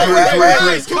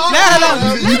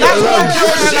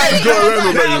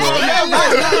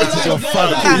 It's your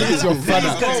father.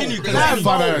 Continue.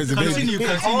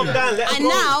 I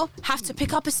now have to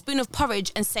pick up a spoon of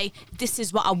porridge and say, this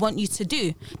is what I want you to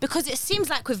do. Because it seems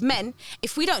like with men,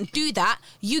 if we don't do that,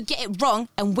 you get it wrong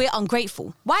and we're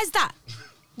ungrateful. Why is that?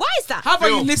 How about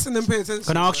you listen and pay attention?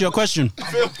 Can I ask you a question?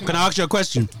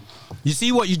 You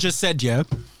see what you just said, yeah?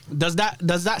 Does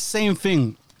that same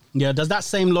thing, yeah, does that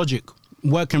same logic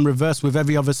work in reverse with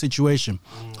every other situation?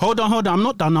 Hold on, I'm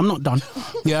not done.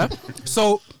 Yeah?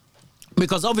 So,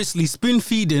 because obviously spoon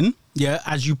feeding, yeah,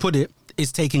 as you put it,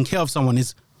 is taking care of someone,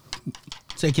 is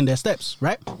taking their steps,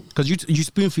 right? Because you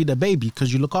spoon feed a baby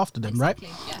because you look after them, Exactly,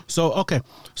 right? yeah. So, okay.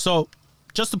 So,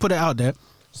 just to put it out there,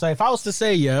 so if I was to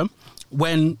say, yeah,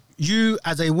 when you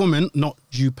as a woman, not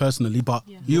you personally, but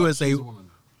you as a woman.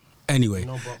 Anyway,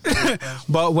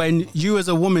 but when you as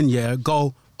a woman, yeah,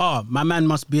 go, my man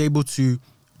must be able to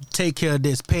take care of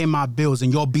this, pay my bills,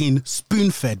 and you're being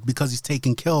spoon-fed because he's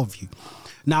taking care of you.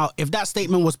 Now, if that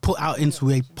statement was put out into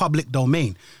a public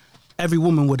domain, every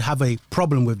woman would have a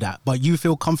problem with that. But you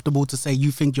feel comfortable to say you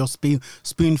think you're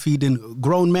spoon-feeding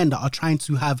grown men that are trying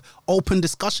to have open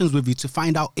discussions with you to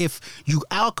find out if you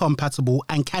are compatible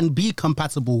and can be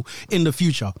compatible in the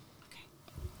future.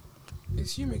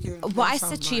 What I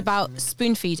said to you about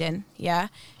spoon feeding, yeah,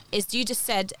 is you just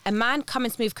said a man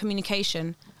coming to me with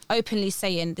communication, openly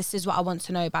saying, this is what I want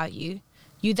to know about you,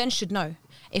 you then should know.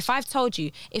 If I've told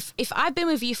you, if I've been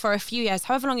with you for a few years,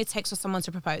 however long it takes for someone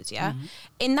to propose, yeah,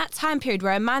 in that time period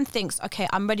where a man thinks, okay,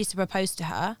 I'm ready to propose to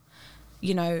her,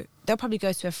 you know, they'll probably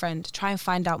go to a friend, try and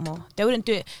find out more. They wouldn't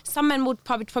do it. Some men would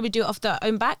probably do it off their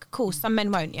own back. Cool. Some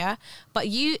men won't, yeah? But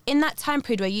you, in that time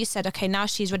period where you said, okay, now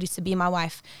she's ready to be my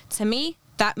wife, to me,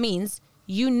 that means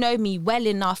you know me well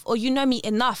enough, or you know me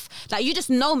enough. Like, you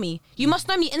just know me. You must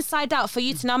know me inside out for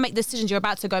you to now make the decisions you're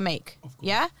about to go make.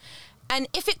 Yeah? And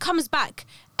if it comes back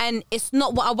and it's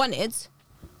not what I wanted,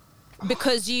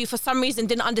 because you, for some reason,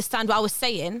 didn't understand what I was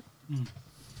saying,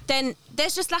 then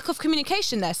there's just lack of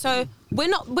communication there. So we're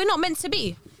not meant to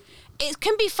be. It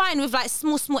can be fine with like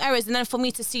small errors, and then for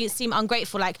me to seem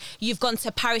ungrateful, like you've gone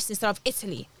to Paris instead of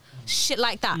Italy, shit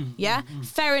like that. Yeah,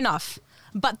 fair enough.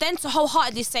 But then to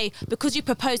wholeheartedly say, because you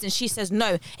proposed and she says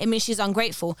no, it means she's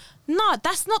ungrateful. No,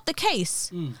 that's not the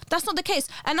case. That's not the case.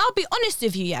 And I'll be honest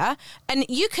with you, yeah? And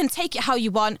you can take it how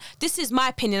you want. This is my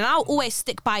opinion, and I'll always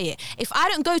stick by it. If I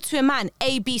don't go to a man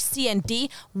A, B, C, and D,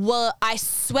 well, I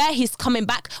swear he's coming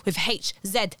back with H,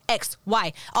 Z, X,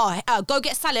 Y. Go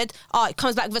get salad. It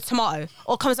comes back with a tomato.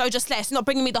 Or comes out with just lettuce. Not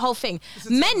bringing me the whole thing.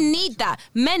 Men need that.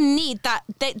 Men need that.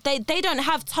 They don't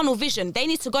have tunnel vision. They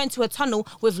need to go into a tunnel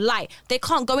with light. They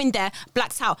can't go in there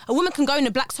blacked out. A woman can go in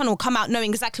a black tunnel, come out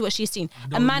knowing exactly what she's seen.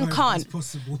 A man can't.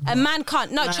 A man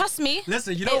can't. No, like, trust me.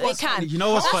 Listen, you know what's funny? You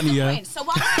know what's funny, yeah? So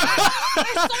what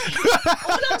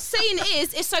all I'm saying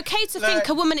is, it's okay to think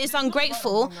a woman is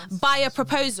ungrateful by a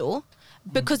proposal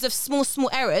because of small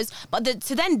errors, but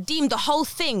to then deem the whole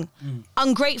thing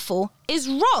ungrateful is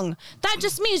wrong. That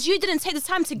just means you didn't take the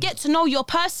time to get to know your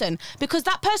person, because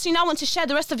that person you now want to share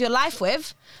the rest of your life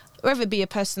with, whether it be a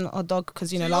person or dog,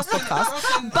 because, you know, last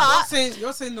podcast. But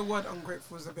you're saying the word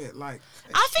ungrateful is a bit like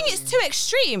extreme. I think it's too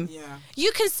extreme. Yeah.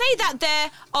 You can say that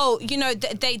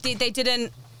they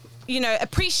didn't, you know,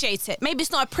 appreciate it. Maybe it's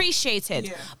not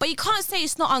appreciated, but you can't say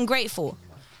it's not ungrateful.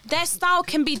 Their style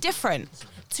can be different.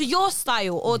 to your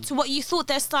style or to what you thought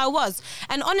their style was.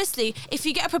 And honestly, if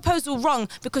you get a proposal wrong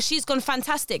because she's gone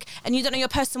fantastic and you don't know your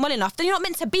person well enough, then you're not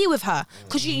meant to be with her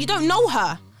because you don't know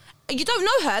her. You don't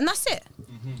know her, and that's it.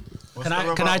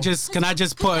 Can I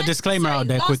just put a disclaimer out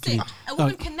there quickly? A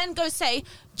woman can then go say,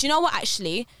 do you know what,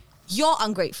 actually, you're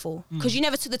ungrateful because you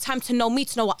never took the time to know me,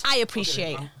 to know what I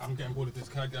appreciate. Okay, I'm getting bored of this.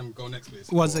 Can I go next, please?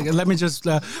 One second, let me just...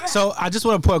 so I just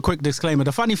want to put a quick disclaimer.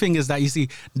 The funny thing is that, you see,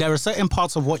 there are certain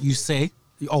parts of what you say,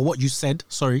 or what you said,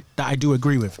 sorry, that I do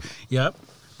agree with. Yeah?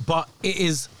 But it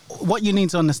is... What you need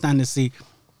to understand is, see,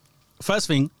 first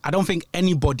thing, I don't think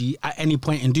anybody at any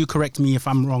point, and do correct me if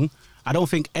I'm wrong, I don't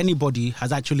think anybody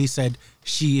has actually said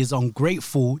she is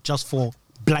ungrateful just for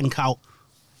blank out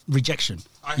rejection.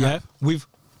 Yeah? We've...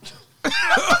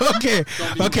 okay.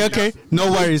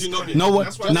 No worries. No worries. No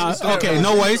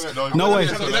worries.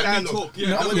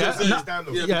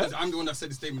 Yeah. I'm the one that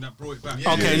said the statement that brought it back.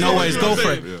 Okay, no worries. Go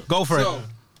for it. Go for it. So,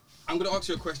 I'm going to ask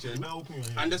you a question,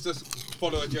 and let's just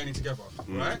follow a journey together,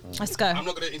 right? Let's go. I'm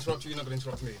not going to interrupt you, you're not going to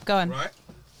interrupt me. Go on. Right?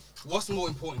 What's more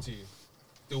important to you?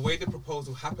 The way the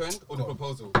proposal happened or the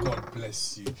proposal? God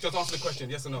bless you. Just answer the question,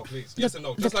 yes or no, please. Yes or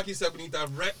no. Just like you said, we need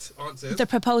direct answers. The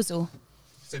proposal.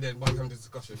 So then, why are we having this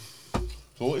discussion?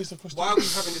 So what is the question? Why are we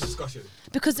having this discussion?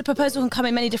 Because the proposal can come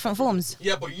in many different forms.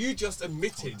 Yeah, but you just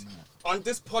admitted on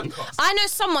this podcast. I know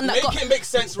someone that Make it make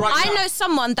sense right now. I know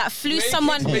someone that flew Make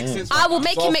someone. it make sense I right will now.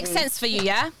 make it make sense for you,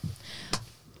 yeah?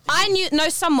 I know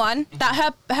someone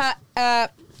that her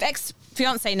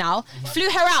ex-fiance now flew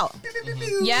her out.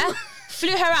 Yeah?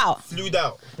 Flew her out.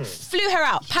 Flew her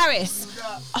out. Paris.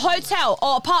 A hotel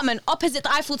or apartment opposite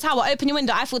the Eiffel Tower. Open your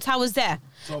window. Eiffel Tower's there.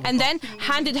 And then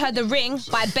handed her the ring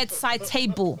by bedside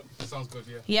table. Sounds good,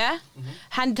 yeah. Yeah?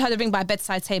 Handed her the ring by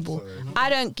bedside table. I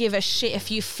don't give a shit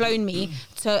if you've flown me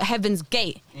to Heaven's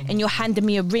Gate and you're handing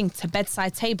me a ring to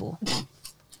bedside table.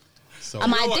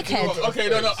 Am I a dickhead? Okay,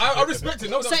 no, I respect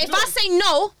it. No, So if I say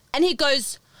no and he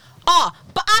goes,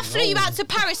 but I flew you out to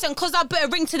Paris and because I put a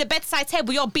ring to the bedside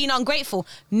table, you're being ungrateful.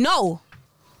 No.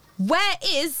 Where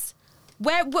is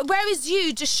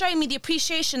you just showing me the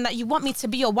appreciation that you want me to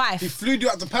be your wife? He flew you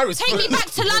out to Paris. Take me back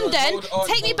to London.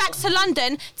 Take me back to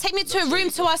London. Take me to a room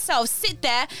to ourselves. Sit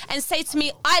there and say to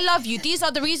me, I love you. These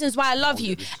are the reasons why I love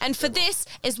you. And for this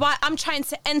is why I'm trying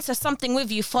to enter something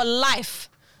with you for life.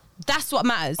 That's what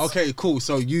matters. Okay, cool.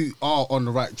 So you are on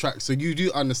the right track. So you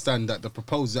do understand that the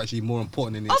proposal is actually more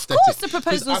important than the Of aesthetic. course the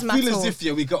proposals I feel matter. as if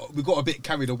we got a bit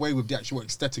carried away with the actual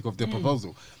aesthetic of the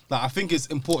proposal. Like I think it's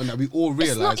important that we all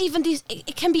realise. It's not even these.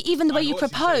 It can be even the way you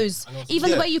propose.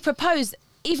 Even the way you propose.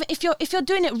 Even if you're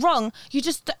doing it wrong,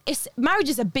 marriage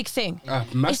is a big thing.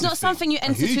 It's not something you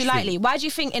enter to lightly. Why do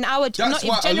you think in our not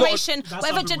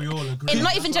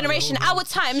even generation, our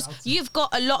times, you've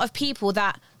got a lot of people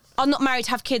that are not married,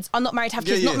 have kids, are not married, have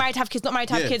kids, not married, have kids, not married,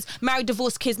 have kids, married,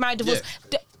 divorced, kids, married, divorced.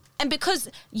 And because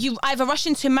you either rush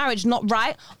into marriage not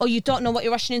right, or you don't know what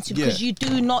you're rushing into because you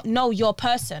do not know your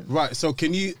person. Right. So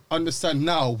can you understand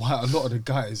now why a lot of the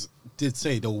guys did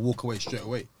say they'll walk away straight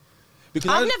away? Because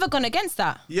I've never gone against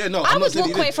that. Yeah, no. I would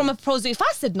walk away from a proposal if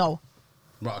I said no.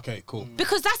 Right, okay, cool.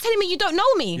 Because that's telling me you don't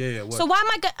know me. Yeah, so why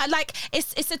am I like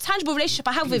it's a tangible relationship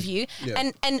I have with you,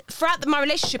 and throughout my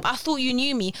relationship I thought you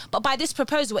knew me, but by this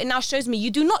proposal it now shows me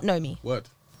you do not know me. Word.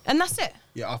 And that's it.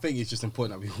 Yeah, I think it's just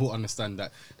important that we all understand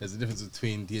that there's a difference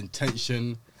between the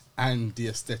intention and the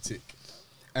aesthetic.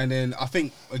 And then I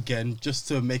think, again, just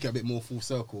to make it a bit more full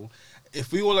circle,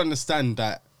 if we all understand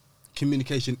that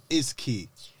communication is key,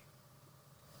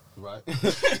 right?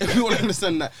 If we all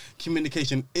understand that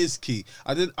communication is key,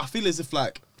 I feel as if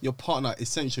like your partner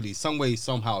essentially, some way,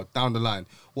 somehow, down the line,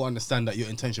 will understand that your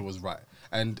intention was right.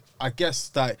 And I guess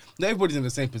that not everybody's in the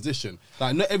same position.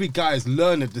 Like not every guy is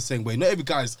learning the same way. Not every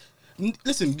guy's...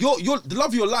 Listen, the love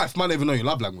of your life might not even know your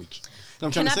love language. You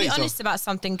know Can I be honest about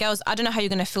something? Girls, I don't know how you're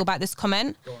going to feel about this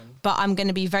comment, but I'm going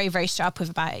to be very, very straight up with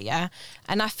about it, yeah?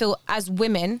 And I feel as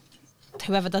women,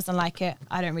 whoever doesn't like it,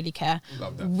 I don't really care.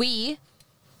 Love that. We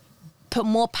put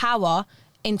more power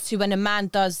into when a man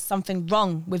does something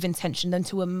wrong with intention than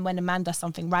to when a man does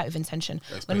something right with intention.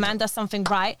 When a man does something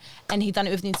right and he done it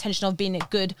with the intention of being it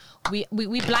good, we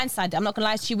blindside it. I'm not gonna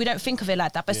lie to you, we don't think of it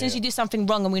like that. But as soon as you do something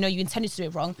wrong and we know you intended to do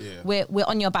it wrong, we're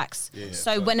on your backs.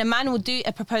 So when a man will do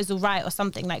a proposal right or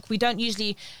something, like we don't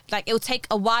usually, like it'll take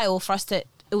a while for us to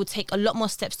it will take a lot more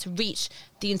steps to reach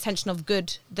the intention of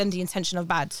good than the intention of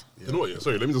bad. You know what? Yeah,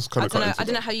 sorry, let me just kind of cut into I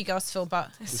don't know that. how you girls feel, but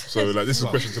So, like, this is a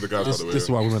question to the guys, by the way. This is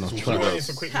why women are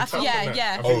trash.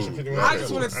 yeah. I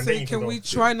just wanted to say, can we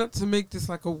try not to make this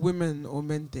like a women or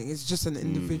men thing? It's just an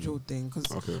individual thing, because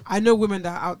I know women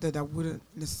that are out there that wouldn't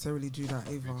necessarily do that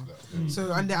either.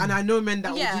 So and I know men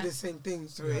that will do the same thing.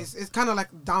 So it's kind of like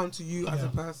down to you as a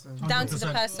person. Down to the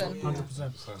person.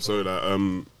 100%. So,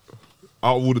 like,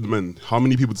 out of all of the men, how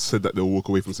many people said that they'll walk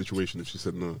away from the situation if she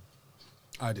said no?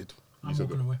 I did. I'm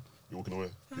walking away. You're walking away?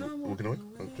 You're walking away?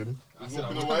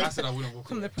 I said I wouldn't walk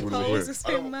From away. the proposals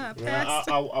in my past.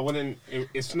 I wouldn't.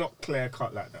 It's not clear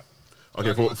cut like that.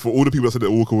 Okay, for all the people that said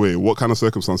they'll walk away, what kind of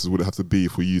circumstances would it have to be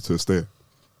for you to stay?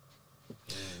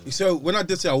 So when I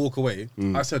did say I walk away,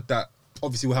 I said that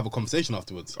obviously we'll have a conversation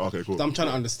afterwards. Okay, cool. So I'm trying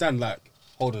to understand, like,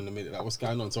 hold on a minute, like, what's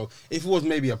going on? So if it was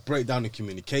maybe a breakdown in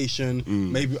communication,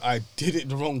 maybe I did it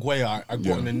the wrong way. I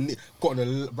got on the knee, got on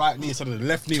the right knee instead of the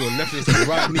left knee, or left knee instead of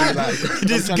the right knee. Like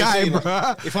This guy,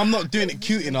 bro. If I'm not doing it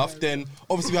cute enough, then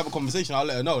obviously we have a conversation. I'll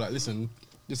let her know, like, listen,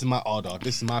 this is my order,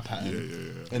 this is my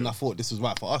pattern, and I thought this was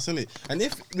right for us, innit? And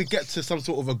if we get to some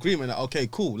sort of agreement that okay,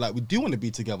 cool, like we do want to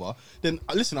be together, then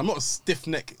listen, I'm not a stiff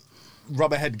neck,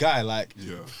 rubberhead guy. Like,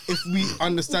 if we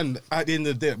understand at the end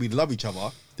of the day that we love each other,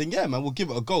 then yeah, man, we'll give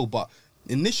it a go. But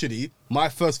initially, my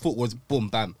first thought was boom,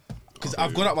 bam, because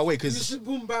I've gone out my way. You Because should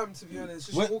boom bam, to be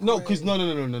honest. no, because no.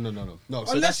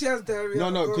 So unless she has diarrhea.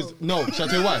 no, because no. Shall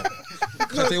I tell you why?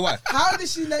 Shall I tell you why? How did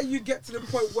she let you get to the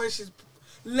point where she's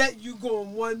let you go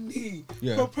on one knee,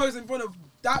 propose in front of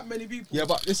that many people? Yeah,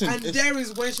 but listen, and there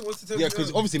is when she wants to tell you. Yeah,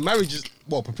 because obviously marriage is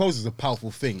proposal is a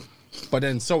powerful thing, but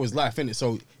then so is life, innit?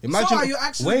 So imagine. So are you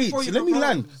actually wait, before you let me propose?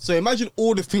 land. So imagine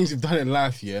all the things you've done in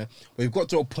life, where you've got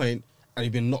to a point and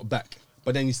you've been knocked back,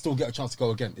 but then you still get a chance to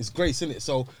go again. It's grace, innit?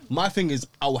 So my thing is,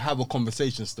 I will have a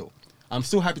conversation still. I'm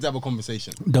still happy to have a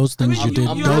conversation. Those things you did.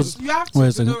 You Those have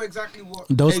wait to a know second. exactly what.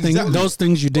 Those Exactly. things. Those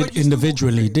things you did But you still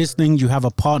individually. walk away. This thing you have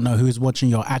a partner who is watching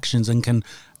your actions and can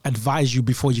advise you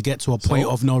before you get to a point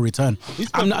of no return.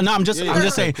 I'm just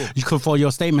saying you could, for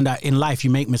your statement that in life you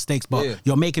make mistakes, but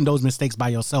you're making those mistakes by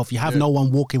yourself. You have no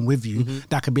one walking with you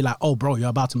that could be like, oh bro, you're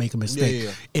about to make a mistake.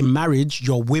 In marriage,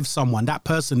 you're with someone. That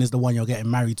person is the one you're getting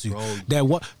married to. They're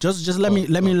what? Just let me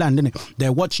land in it.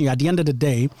 They're watching you. At the end of the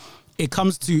day, it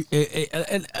comes to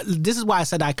this is why I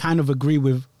said I kind of agree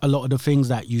with a lot of the things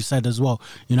that you said as well.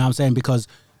 You know what I'm saying? Because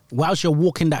whilst you're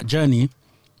walking that journey,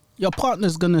 your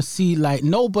partner's gonna see, like,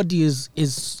 nobody is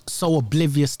so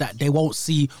oblivious that they won't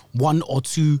see one or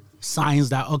two signs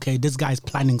that okay, this guy's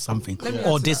planning something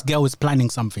or this girl is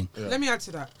planning something. Let me add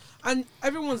to that. And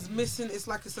everyone's missing. It's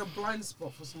like it's a blind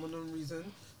spot for some unknown reason.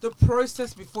 The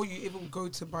process before you even go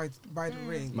to buy the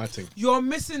ring. My thing. You're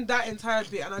missing that entire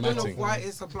bit, and I don't know thing. why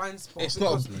it's a blind spot. It's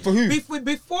not for who.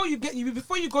 Before you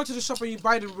go to the shop and you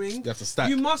buy the ring, You have to stack.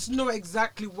 you must know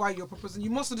exactly why you're proposing.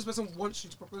 You must know this person wants you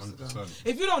to propose to them.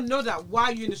 If you don't know that, why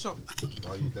are you in the shop?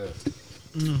 Why are you there?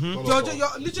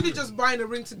 You're literally just buying a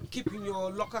ring to keep in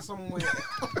your locker somewhere.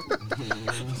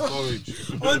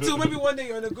 Storage. Until maybe one day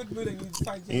you're in a good mood and you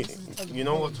decide. You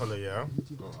know what, Tola, yeah?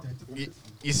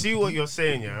 You see what you're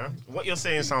saying, yeah? What you're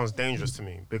saying sounds dangerous to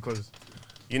me because,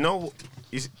 you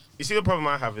see the problem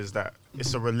I have is that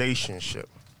it's a relationship.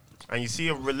 And you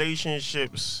see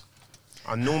relationships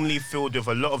are normally filled with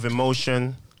a lot of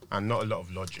emotion and not a lot of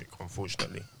logic,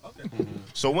 unfortunately.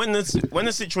 So when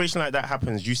a situation like that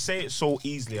happens, you say it so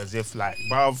easily as if like,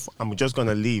 bruv, I'm just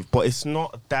gonna leave. But it's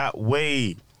not that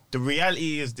way. The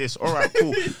reality is this. All right,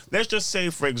 cool. Let's just say,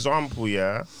 for example,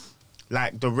 yeah,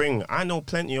 like the ring. I know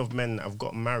plenty of men that have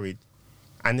gotten married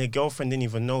and their girlfriend didn't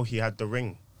even know he had the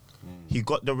ring. He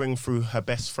got the ring through her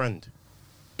best friend.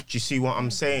 Do you see what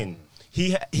I'm saying?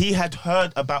 He had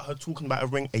heard about her talking about a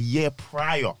ring a year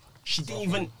prior. She didn't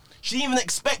even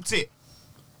expect it.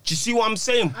 Do you see what I'm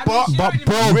saying? But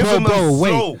bro,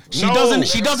 wait. She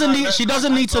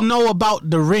doesn't need to know about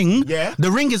the ring. Yeah.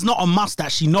 The ring is not a must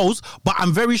that she knows, but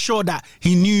I'm very sure that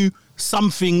he knew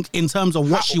something in terms of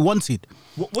what she wanted.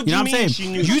 What you do know you what I'm mean saying? she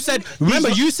knew?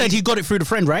 You said he got it through the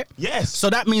friend, right? Yes. So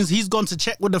that means he's gone to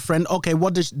check with the friend. Okay,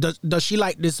 what does she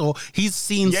like this? Or he's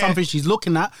seen something she's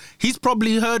looking at. He's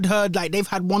probably heard her, like they've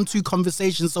had 1-2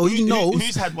 conversations. So he knows.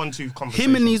 Who's had 1-2 conversations?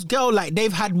 Him and his girl, like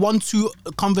they've had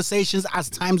 1-2 conversations as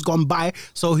time's gone by.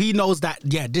 So he knows that,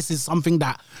 yeah, this is something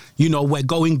that, we're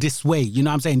going this way. You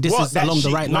know what I'm saying? This is along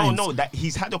the right lines. No, that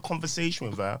he's had a conversation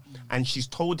with her and she's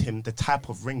told him the type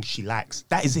of ring she likes.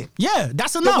 That is it. Yeah,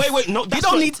 that's enough. Wait, no,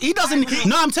 He doesn't.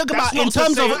 No, I'm talking about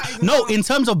in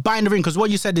terms of buying the ring, because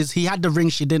what you said is he had the ring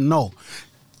she didn't know.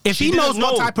 If he knows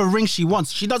what type of ring she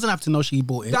wants, she doesn't have to know she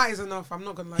bought it. That is enough. I'm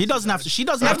not gonna lie. He doesn't have to. She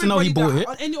doesn't have to know he bought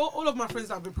it. All of my friends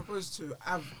that have been proposed to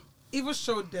have either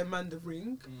showed their man the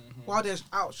ring while they're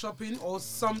out shopping or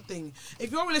something.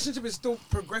 If your relationship is still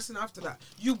progressing after that,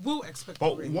 you will expect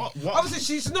the ring. Obviously,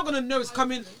 she's not gonna know it's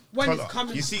coming when it's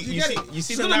coming. You see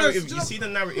the narrative. You see the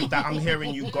narrative that I'm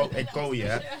hearing you go.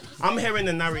 Yeah. I'm hearing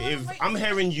the narrative. I'm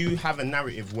hearing you have a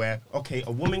narrative where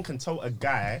a woman can tell a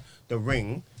guy the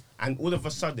ring, and all of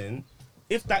a sudden,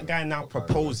 if that guy now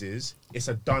proposes, it's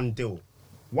a done deal.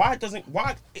 Why?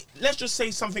 Let's just say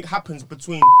something happens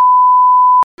between.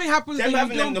 Happens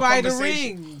when you don't buy the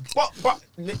ring. But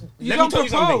let me tell you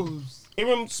something.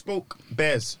 Iram spoke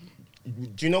bears.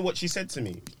 Do you know what she said to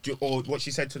me? Or what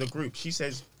she said to the group? She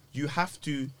says, you have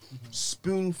to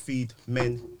spoon feed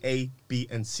men A, B,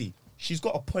 and C. She's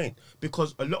got a point.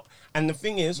 Because a lot of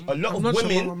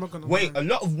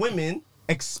women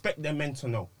expect their men to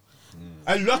know.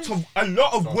 A lot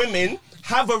of women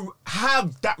have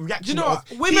that reaction. You know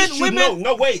what? Women.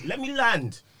 No, wait. Let me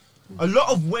land. A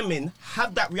lot of women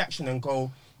have that reaction and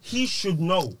go, he should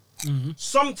know.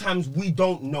 Sometimes we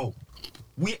don't know.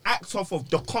 We act off of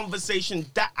the conversation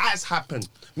that has happened.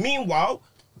 Meanwhile,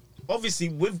 obviously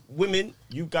with women,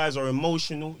 you guys are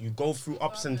emotional. You go through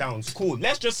ups and downs. Cool.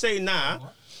 Let's just say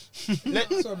now.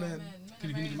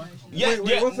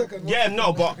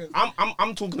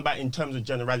 I'm talking about in terms of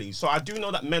generality. So I do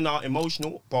know that men are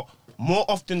emotional, but more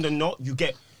often than not, you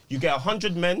get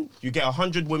 100 men, you get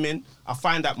 100 women. I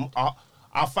find that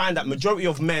majority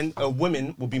of women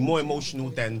will be more emotional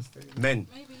than men.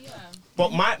 Maybe, yeah.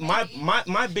 But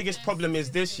my biggest problem is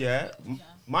this, yeah.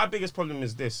 My biggest problem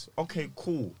is this. Okay,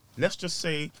 cool. Let's just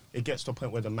say it gets to a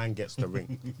point where the man gets the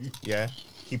ring. Yeah,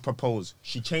 he proposed.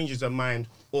 She changes her mind,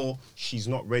 or she's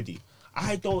not ready.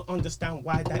 I don't understand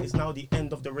why that is now the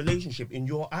end of the relationship in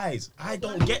your eyes. I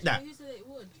don't get that.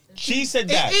 She said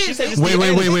that. She said wait.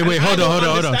 Hold on.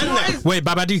 Wait,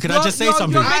 Babadi, can I just say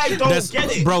something? I don't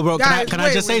get it. Bro, can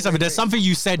I just say something? There's something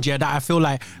you said, yeah, that I feel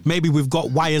like maybe we've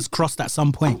got wires crossed at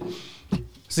some point.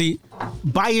 See,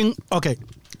 buying,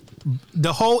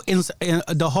 the whole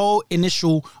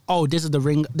initial, this is the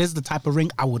ring, this is the type of ring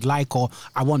I would like, or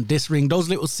I want this ring. Those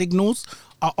little signals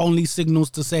are only signals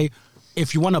to say,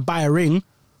 if you want to buy a ring,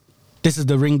 this is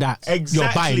the ring that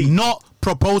you're buying, not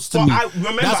proposed to me.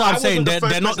 That's what I'm saying.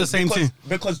 They're not the same thing.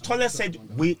 Because Tola said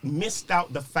we missed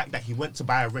out the fact that he went to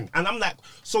buy a ring. And I'm like,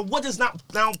 so what does that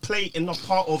now play in the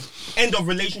part of end of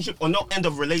relationship or not end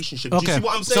of relationship? Do you see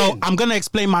what I'm saying? So I'm going to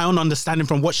explain my own understanding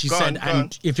from what she said.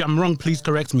 And if I'm wrong, please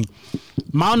correct me.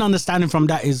 My own understanding from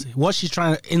that is what she's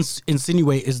trying to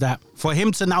insinuate is that for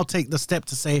him to now take the step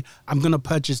to say, I'm going to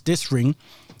purchase this ring,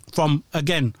 from,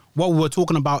 again, what we were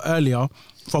talking about earlier,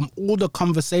 from all the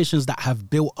conversations that have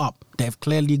built up, they've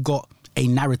clearly got a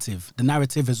narrative. The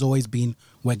narrative has always been,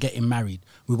 we're getting married.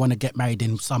 We want to get married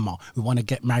in summer. We want to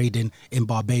get married in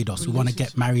Barbados. We want to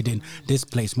get married in this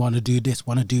place. We want to do this,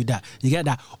 want to do that. You get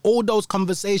that? All those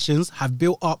conversations have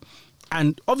built up.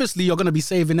 And obviously, you're going to be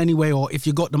saving anyway, or if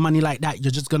you got the money like that,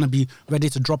 you're just going to be ready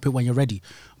to drop it when you're ready.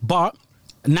 But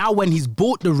now when he's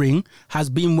bought the ring has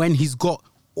been when he's got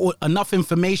enough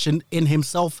information in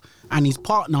himself and his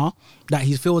partner that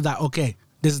he feels that, okay,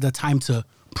 this is the time to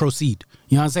proceed.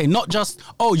 You know what I'm saying? Not just,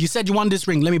 you said you want this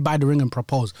ring, let me buy the ring and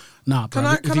propose. Nah,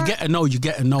 bro. If you get a no, you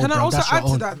get a no, bro. Can I also That's add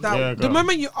your to own. that the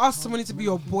moment you ask somebody to be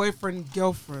your boyfriend,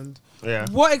 girlfriend,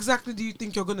 what exactly do you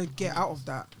think you're going to get out of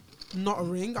that? Not a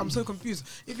ring? I'm so confused.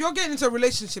 If you're getting into a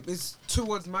relationship, it's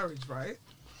towards marriage, right?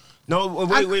 No,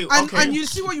 wait. And you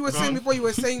see what you were saying before you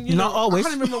were saying, not always. I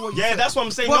can't remember what you said. That's what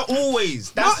I'm saying. Not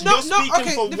always. You're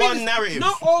speaking for one narrative.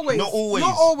 Not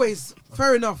always.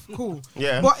 Fair enough. Cool.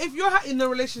 Yeah. But if you're in a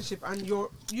relationship and you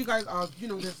guys are,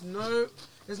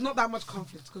 there's not that much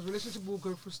conflict because relationship will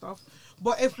go through stuff.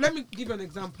 But let me give you an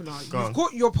example now. You've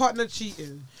caught your partner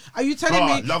cheating. Are you telling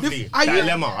me? Lovely.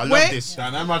 Dilemma. I love this.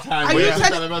 Dilemma time.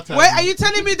 Wait, are you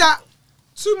telling me that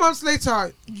 2 months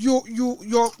later, you're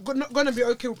not gonna be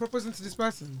okay with proposing to this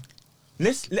person?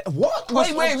 What?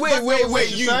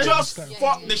 Wait. You just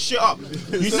fucked the shit up.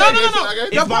 You said no.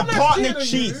 If my partner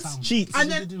cheats,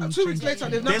 and then 2 weeks later,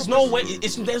 there's no way.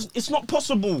 It's not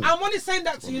possible. I'm only saying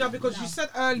that to you now because you said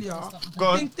earlier,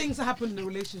 things that happen in a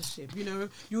relationship. You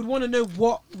would want to know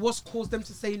what's caused them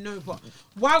to say no. But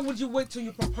why would you wait till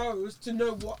you propose to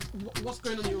know what's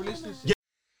going on in your relationship?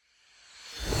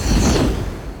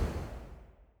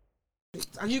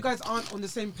 and you guys aren't on the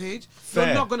same page, Fair.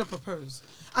 you're not gonna propose.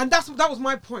 And that was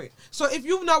my point. So if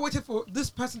you've now waited for this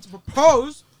person to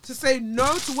propose, to say no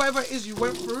to whatever it is you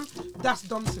went through, that's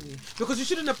dumb to me. Because you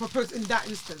shouldn't have proposed in that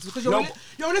instance. Because your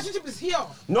relationship is here.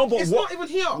 No, but it's what? not even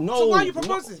here. No, so why are you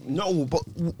proposing? No, but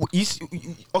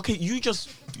okay, you just.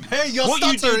 Hey, you're what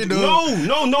you do? stuttering, though.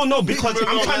 No, because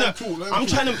I'm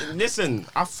trying to listen.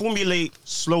 I formulate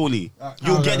slowly.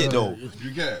 You'll get it though.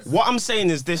 You get it. What I'm saying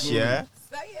is this, yeah.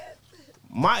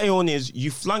 My own is you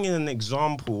flung in an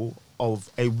example of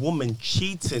a woman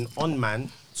cheating on man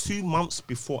 2 months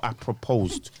before I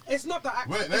proposed. It's not the act.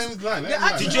 Wait, let him line.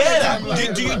 Did you hear that?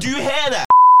 Do you hear that?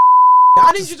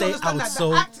 I need you to Stay understand out that so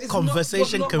the act is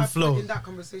conversation not can my flow. point in that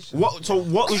conversation. What? So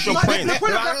what was your Like, point? the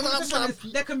point of that conversation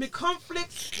is there can be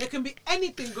conflict, there can be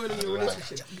anything going on in your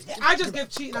relationship. I just gave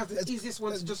cheating as the easiest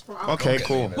one to just throw out. Okay,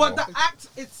 cool. But the act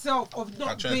itself of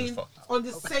not That being on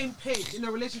the same page in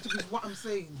a relationship is what I'm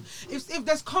saying. If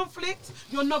there's conflict,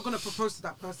 you're not gonna propose to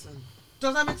that person.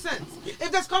 Does that make sense?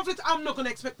 If there's conflict, I'm not gonna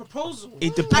expect proposal.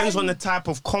 It depends on the type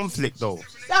of conflict, though.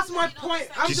 That's my point.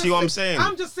 Do you see what I'm saying?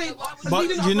 I'm just saying. But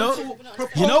leading you up know,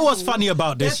 until you know what's proposal, funny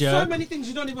about this, there's yeah? so many things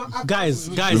you don't even have. Guys,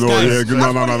 You know, yeah, good.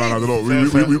 No.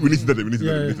 We need to do it. We need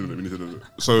to do it.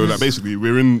 So, like, basically,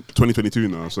 we're in 2022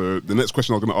 now. So, the next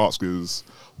question I'm going to ask is,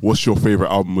 what's your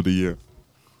favorite album of the year?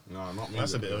 No, not me.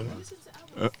 That's a bit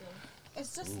early.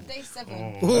 It's just day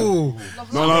 7. Ooh.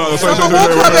 No. Sorry.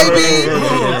 baby.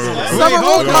 Summer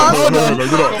Walker.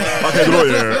 Okay, you know,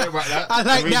 yeah. I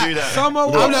like We do that. Summer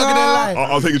Walker. I'm not gonna lie.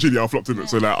 I'll take it cheaply. I'll flop in it.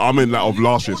 So, like, I'm in that of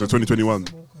last year, so 2021.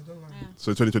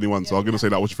 So, 2021. So, I'm going to say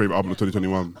that. What's your favorite album of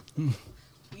 2021?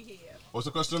 What's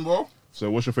the question, bro?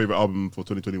 So, what's your favorite album for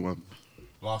 2021?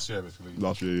 Last year, basically.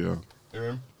 Last year, yeah. Hear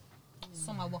him?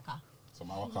 Summer Walker. So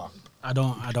my waka. I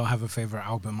don't have a favorite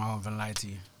album. I won't even lie to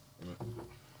you.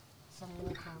 Summer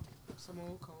Walker. Summer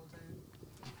Walker.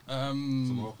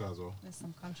 Some waka as well. There's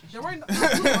some country There shit.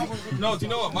 ain't. No, do you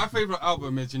know what? My favorite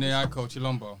album is Jhené Aiko,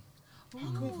 Chilombo. I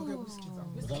can't forget Whiskey.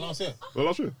 Was that last year? Well,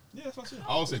 last year. Yeah, that's last year.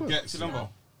 I would say Gex. Chilombo.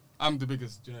 I'm the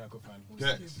biggest Jhené Aiko fan.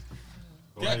 Gex.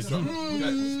 Gex. Get to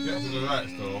the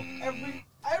rights, though.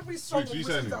 Every song Sweet, of you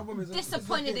Whiskey's saying? album is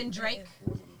Disappointed in Drake.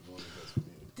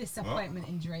 Disappointment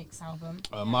in Drake's album.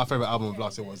 My favorite album of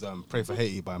last year was "Pray for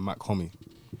Haiti" by Mac Homie.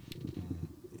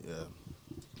 Yeah.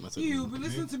 That's it. You, but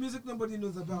listen to music nobody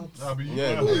knows about.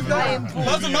 Yeah. Who is that?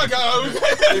 Doesn't matter.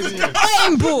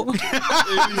 Rainbow.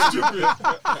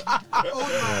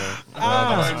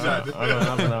 I don't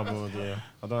have an album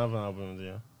of the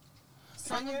year.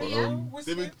 Song of the year.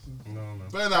 Whiskey.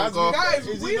 Guys, Guys,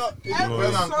 is he not?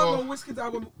 every song on Whiskey's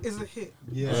album is a hit.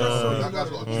 That guy's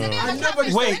got And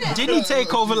nobody Wait, said didn't he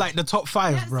take over like the top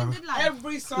 5, bro?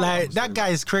 every song. Like that guy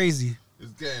is crazy.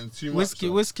 It's getting too much.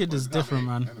 Wizkid is different,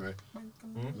 man. Anyway.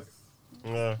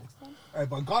 Yeah. Hey,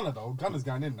 but Ghana though, Ghana's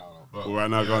going in now. Well, right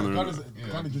now, Ghana.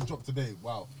 Ghana just dropped today.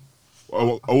 Wow.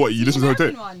 Oh, what? You listen to her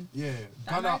tape? One. Yeah.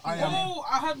 That Ghana. I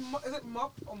had. Is it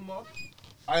Mob or Mob?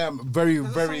 I am very, There's a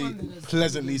very song on there that's-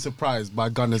 pleasantly surprised by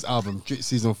Ghana's album,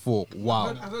 Season 4. Wow.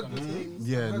 I've heard good things.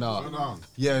 Yeah, I've heard nah. good Nah.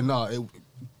 Yeah, no.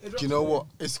 Do you know what?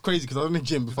 It's crazy because I was in the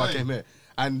gym before I came here,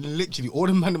 and literally all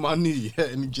the man I knew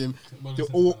in the gym, they're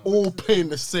all playing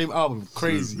the same album.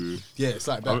 Crazy. Seriously. Yeah, it's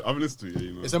like that. I've listened to it,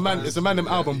 you know. It's a man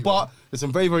album, but there's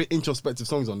some very, very introspective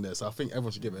songs on there. So I think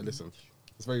everyone should give it a listen.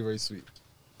 It's very, very sweet.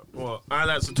 Well,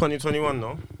 highlights of 2021,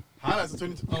 though. Highlights of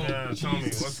 20. Yeah, tell me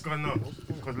what's going on.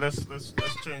 Because let's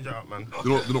change it up, man.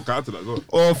 They're not add to that as well.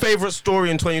 Or favorite story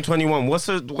in 2021. What's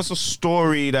a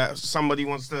story that somebody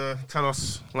wants to tell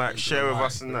us, like share with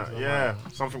us and that? Yeah,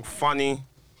 something funny,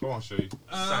 Go on, Shay.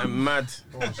 something mad.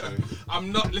 Go on, Shay.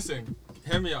 I'm not, listen,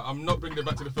 hear me out. I'm not bringing it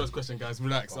back to the first question, guys.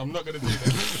 Relax. I'm not going to do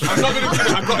that. I'm not going to do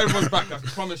that. I got everyone's back. I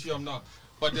promise you I'm not.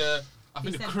 But I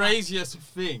think the craziest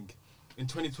thing in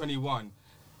 2021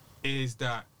 is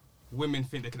that women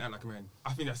think they can act like men.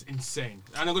 I think that's insane.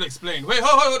 And I'm going to explain. Wait,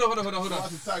 hold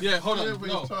on. Yeah, hold on.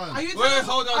 No. Are you Wait, telling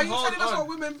hold on, Are you hold telling us on. what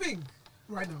women think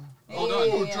right now? Hold on.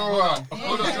 Oh, Joe out.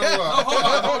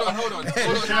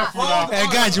 Hold on. Hey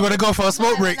guys, you want to go for a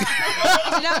smoke break?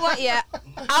 You know what? Yeah,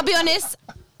 I'll be honest.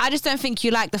 I just don't think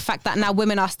you like the fact that now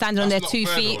women are standing on their That's 2 not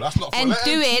fair, feet though. That's not fair. and Let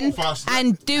him doing talk first.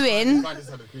 and doing.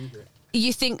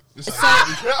 You think?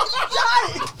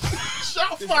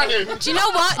 Shut Do you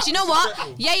know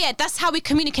what? Yeah, that's how we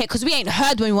communicate because we ain't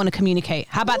heard when we want to communicate.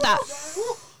 How about that?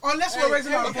 Unless we're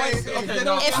raising our voice.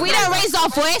 If we don't raise our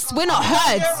voice, we're not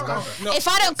heard. If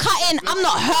I don't cut in, I'm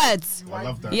not heard. I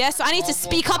love that. Yeah, so I need to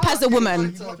speak up as a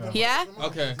woman. Yeah?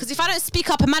 Okay. Because if I don't speak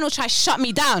up, a man will try to shut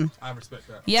me down. I respect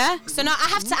that. Yeah? So now I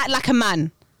have to act like a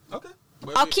man. Okay.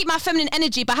 I'll keep my feminine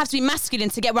energy, but I have to be masculine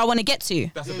to get where I want to get to.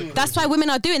 That's why women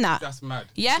are doing that. That's mad.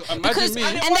 Yeah, So because me.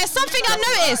 and there's something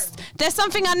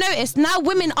I noticed. Now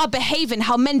women are behaving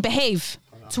how men behave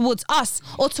towards us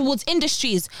or towards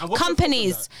industries,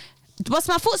 companies. What's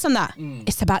my thoughts on that?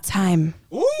 It's about time.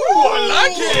 Ooh, I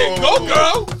like it. Go,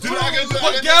 girl.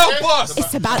 But girl boss.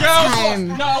 It's about Girl time.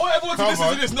 boss. No, I want everyone to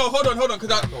listen to this. No, hold on.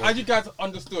 Because as you guys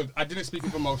understood, I didn't speak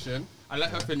with emotion. I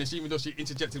let her finish, even though she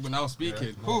interjected when I was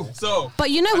speaking. So, but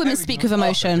you know, women speak with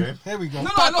emotion. Here we go.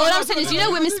 But all I'm saying is, you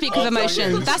know, women speak with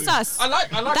emotion. That's us. I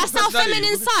like. That's our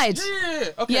feminine side. Yeah.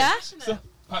 Okay. Yeah? So,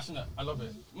 passionate. I love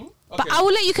it. Okay. But I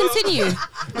will let you continue.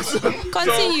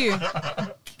 Continue.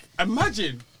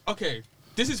 Imagine. Okay.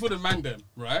 This is for the man then,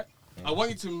 right? I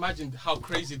want you to imagine how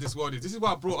crazy this world is. This is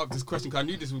why I brought up this question, because I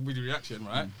knew this would be the reaction,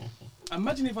 right?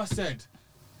 Imagine if I said,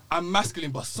 I'm masculine,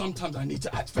 but sometimes I need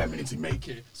to act feminine to make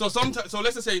it. So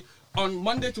let's just say, on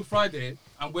Monday to Friday,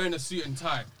 I'm wearing a suit and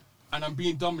tie, and I'm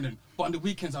being dominant. But on the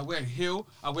weekends, I wear a heel,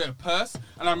 I wear a purse,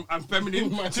 and I'm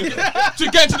feminine to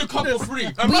get into the cup for free.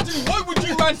 Imagine, what would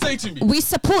you man say to me? We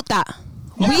support that.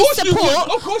 We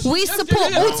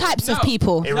support all types of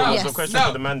people. It was a question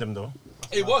for the mandem, though.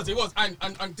 It was,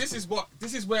 and this is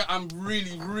where I'm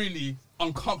really, really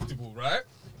uncomfortable, right?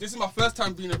 This is my first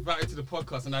time being invited to the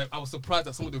podcast, and I was surprised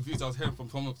at some of the views I was hearing from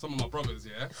some of my brothers.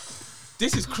 Yeah,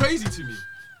 this is crazy to me.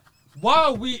 Why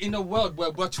are we in a world where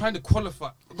we're trying to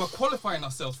qualifying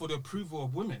ourselves for the approval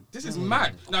of women? This is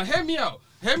mad. Now, hear me out,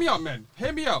 men.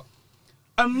 Hear me out.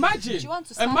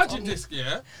 Imagine this,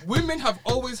 yeah? Women have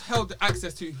always held the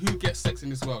access to who gets sex in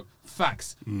this world.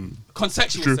 Facts.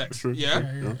 Consensual sex.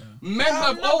 Yeah? Men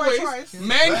have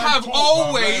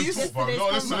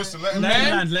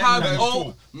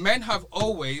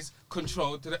always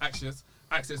controlled the access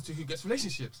to who gets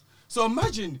relationships. So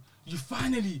imagine you've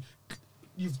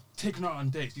taken her on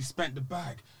dates, you spent the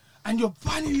bag, and you're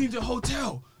finally in the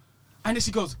hotel. And then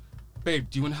she goes, babe,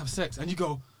 do you want to have sex? And you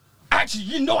go, actually,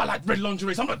 you know I like red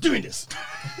lingerie, so I'm not doing this.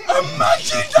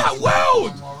 Imagine that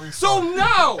world. So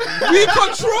now we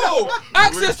control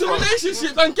access to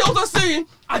relationships, and girls are saying,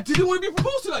 I didn't want to be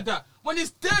proposed to like that. When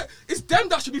it's them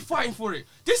that should be fighting for it.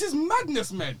 This is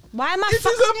madness, man. Why am I? This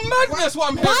is a madness. What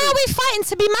I'm hearing. Why are we fighting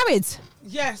to be married?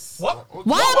 Yes. What?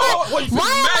 Why am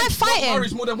I fighting?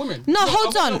 Marriage more than women? No,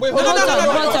 hold on. Hold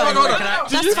on.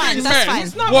 That's fine.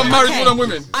 That's fine. Want marriage more than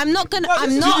women? I'm not gonna.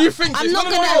 Do you think?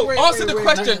 Answer the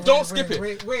question. Don't skip it.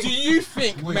 Do you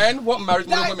think men want marriage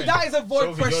more than women? That is a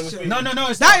void question. No,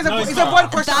 it's that is a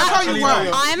void question. I'll tell you why.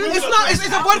 It's not. It's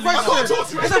a void question.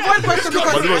 It's a void question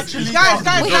because guys.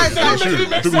 Let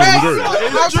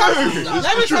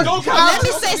me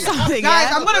say something.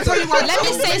 Guys, I'm gonna tell you why. Let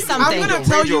me say something. I'm gonna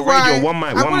tell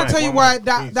you why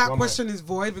that question is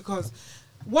void, because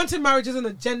wanting marriage isn't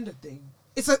a gender thing.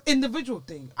 It's an individual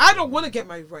thing. I don't want to get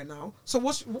married right now. So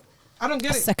I don't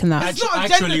get it. Second that. It's not a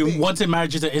gender Actually, thing. wanting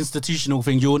marriage is an institutional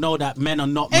thing. You will know that men are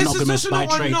not monogamous by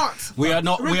trade. We are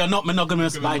not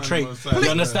monogamous by trade. You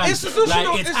understand?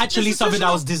 Like, it's actually something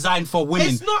that was designed for women.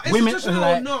 It's not women, institutional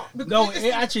like, or not. no,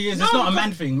 it actually is. It's not a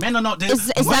man thing. Men are not.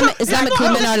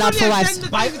 Islamically, men are allowed for wives. It's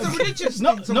a religious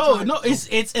thing. No.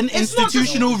 It's an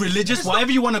institutional, religious,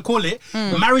 whatever you want to call it.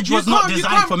 Marriage was not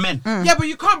designed for men. Yeah, but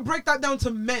you can't break that down to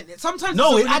men. Sometimes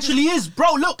no, it actually is,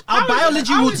 bro. Look, our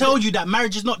biology will tell you that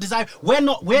marriage is not designed.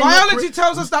 Biology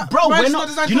tells us that, bro. We're not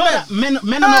designed you know for men. that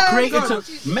men are not created to.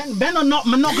 Men are not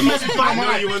monogamous by.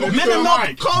 Men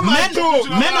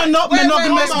are not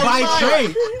monogamous by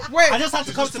trade. Wait, I just had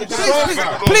to come to the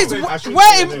please.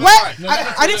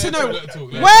 I need to know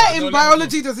where in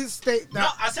biology does it state that? No,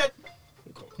 I said.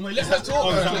 Wait, let's talk.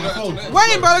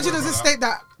 Where in biology does it state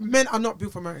that men are not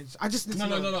built for marriage? I just need to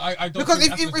know. No. I don't. Because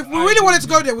if we really wanted to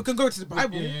go there, we can go to the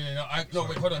Bible. Yeah. No,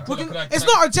 wait, hold on. It's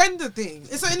not a gender thing.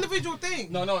 It's an individual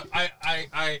thing. No.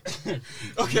 I.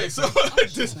 Okay, so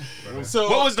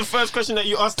what was the first question that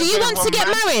you asked? Do you want to get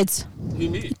married?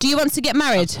 Me? Do you want to get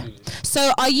married? Absolutely.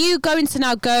 So are you going to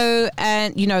now go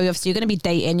and, obviously you're going to be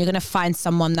dating, you're going to find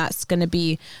someone that's going to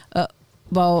be,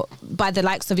 by the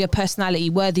likes of your personality,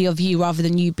 worthy of you rather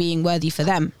than you being worthy for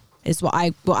them, is what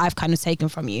I've kind of taken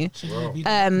from you.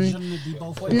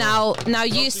 Now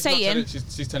you saying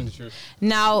she's telling the truth.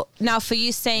 Now for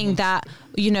you saying that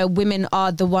women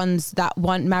are the ones that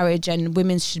want marriage and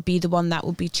women should be the one that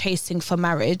will be chasing for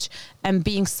marriage, and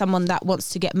being someone that wants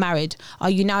to get married, are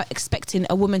you now expecting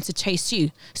a woman to chase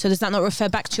you? So does that not refer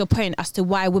back to your point as to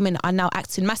why women are now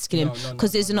acting masculine?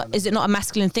 Because is it not a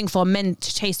masculine thing for men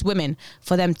to chase women,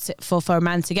 for them for a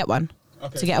man to get one?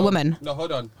 Okay, to get a woman. No,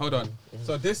 hold on.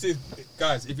 So this is,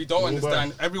 guys, if you don't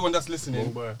understand, everyone that's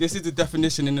listening, this is the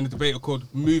definition in the debate called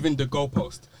moving the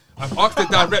goalpost. I've asked a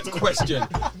direct question.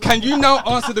 Can you now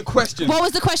answer the question? What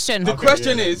was the question? The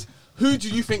question is, who do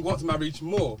you think wants marriage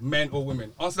more, men or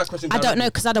women? Answer that question. I don't know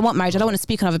because I don't want marriage. I don't want to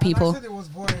speak on other people. I said it was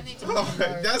void. Okay,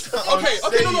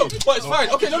 no, but it's fine.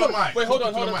 Okay, no. Wait, hold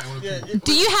on.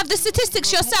 Do you have the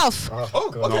statistics yourself? No,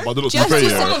 but I don't know. Do you have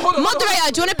Yeah.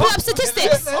 Moderator, do you want to pull up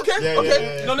statistics?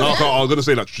 Okay. No, I was gonna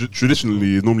say like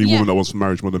traditionally, it's normally women that wants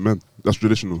marriage more than men. That's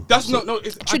traditional. That's not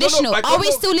it's Traditional. Are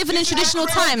we still living in traditional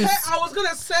times? I was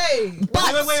gonna say.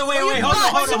 But Wait.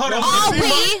 Hold on. are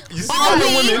we?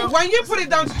 When you put it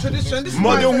down to tradition, this is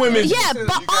Modern why- women. Yeah,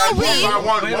 but are we?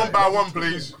 One by one,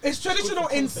 please. It's traditional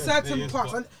in certain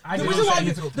parts. And I the didn't reason say why,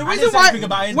 anything. the I reason didn't say why, anything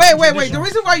about wait. The tradition.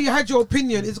 reason why you had your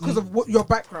opinion is because of your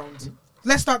background.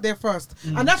 Let's start there first.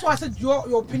 And that's why I said your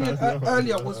opinion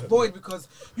earlier was void because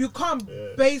you can't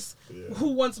base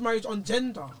who wants marriage on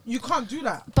gender. You can't do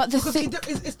that. But the because thing-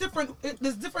 it's different.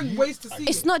 There's different ways to see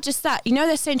It's it. not just that. You know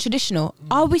they're saying traditional.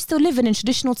 Are we still living in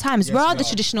traditional times? Where are the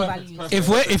traditional values?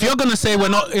 If you're gonna say we're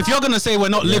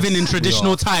not living in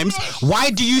traditional times, why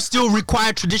do you still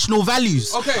require traditional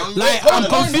values? Okay, Like I'm You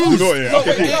confused. know, yeah.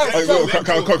 Okay, cool.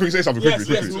 Okay, Can we say something quickly?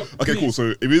 Yes, Okay, cool.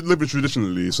 So if you're living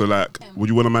traditionally, so like, would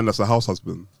you want a man that's a house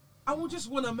husband? I would just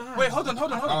want a man. Wait, hold on.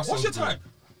 What's your type?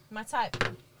 My type.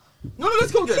 No,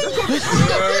 let's go there.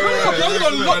 I'm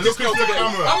gonna unlock this girl today.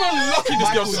 I'm unlocking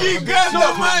this girl today. She girls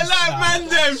not my life, man.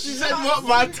 Them. She said, "What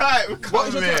my type?"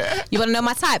 Come here. You want to know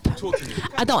my type? Talk to me.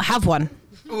 I don't have one.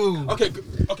 Okay.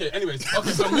 Anyways,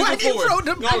 so moving forward.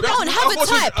 I don't have a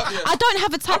type. I don't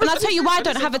have a type, and I'll tell you why I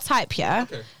don't have a type. Yeah.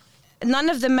 Okay. None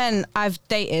of the men I've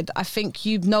dated, I think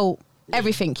you know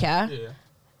everything. Yeah.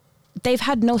 They've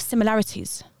had no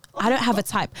similarities. I don't have a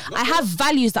type. I have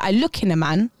values that I look in a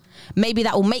man. Maybe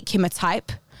that will make him a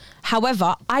type.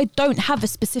 However, I don't have a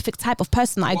specific type of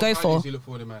person that I go for. What do you look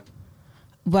for in a man?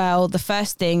 Well, the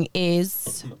first thing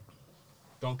is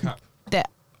Don't cap. that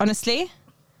honestly,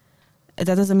 that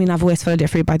doesn't mean I've always followed it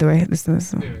through, by the way.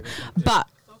 But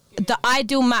the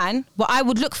ideal man, what I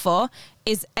would look for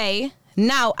is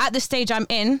now at the stage I'm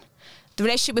in, the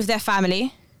relationship with their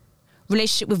family,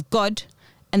 relationship with God,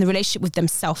 and the relationship with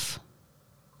themselves.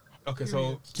 Okay,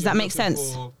 so Does that make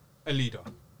sense? A leader.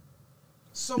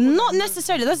 Not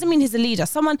necessarily. That doesn't mean he's a leader.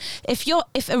 Someone, if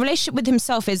a relationship with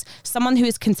himself is someone who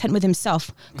is content with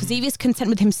himself, because if he's content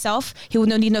with himself, he will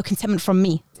need no contentment from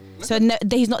me. So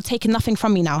he's not taking nothing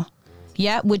from me now.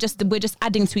 Yeah, we're just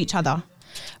adding to each other.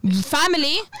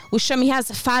 Family will show me he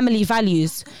has family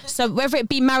values. So whether it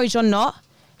be marriage or not,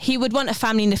 he would want a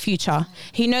family in the future.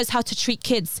 He knows how to treat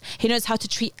kids. He knows how to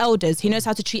treat elders. He knows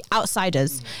how to treat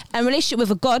outsiders. And relationship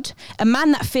with a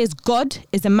man that fears God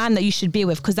is a man that you should be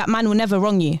with because that man will never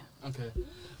wrong you. Okay.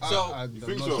 So, I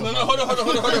think so. no, hold on.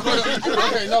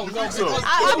 Okay, no.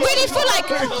 I really feel like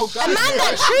a man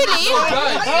that truly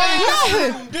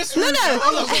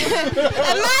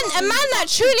a man that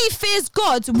truly fears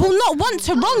God will not want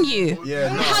to wrong you.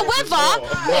 However,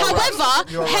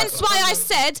 hence why I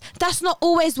said that's not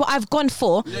always what I've gone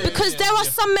for because there are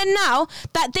some men now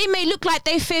that they may look like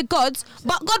they fear God,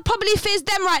 but God probably fears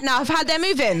them right now of how they're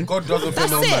moving. God doesn't fear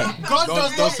That's no it. man.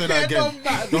 Don't say that again.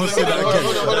 Don't say that again.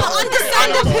 But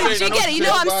understandable, do you get it? You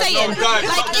know what I'm saying? No, guys.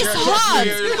 Like it's Yeah, hard.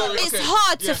 okay. It's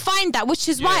hard to find that, which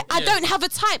is why I don't have a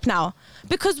type now.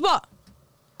 Because what?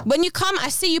 When you come, I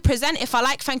see you present. If I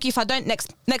like, thank you. If I don't,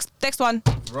 next one.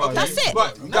 Right. That's it.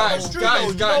 Right, guys. You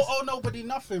don't owe nobody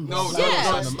nothing. Bro. No,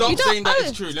 Yeah. stop You don't saying that owe-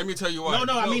 it's true. Let me tell you why.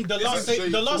 No, I mean the last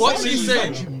thing. What she's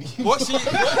saying.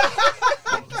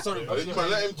 Sorry. Let him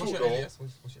talk though.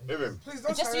 Hear him. Please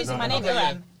don't Just say using my that. name,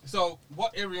 Iram. So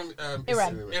what Irem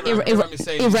Iram. is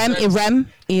saying?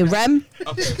 Iram.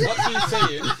 Okay,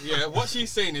 what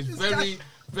she's saying is very,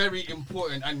 very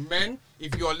important. And men,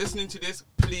 if you are listening to this,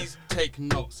 please take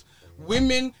notes.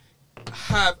 Women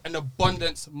have an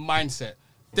abundance mindset.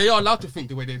 They are allowed to think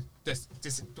the way they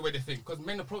think because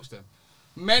men approach them.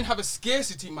 Men have a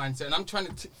scarcity mindset, and I'm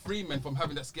trying to free men from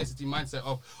having that scarcity mindset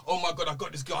of, oh my God, I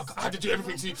got this girl, I have to do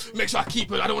everything to make sure I keep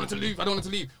her, I don't want her to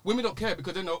leave. Women don't care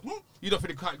because they know, you don't fit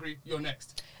the category, you're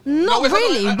next. Not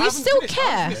really. I We haven't still finished.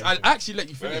 care. I'll actually let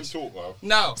you Let him finish. talk, bro.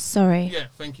 Now, Sorry. yeah,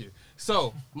 thank you.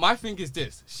 So my thing is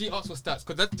this: she asked for stats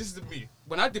because this is me.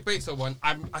 When I debate someone,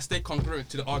 I stay congruent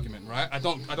to the argument, right? I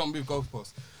don't move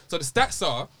goalposts. So the stats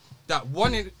are that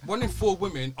one in 4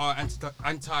 women are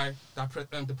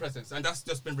anti-depressants, and that's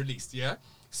just been released. Yeah.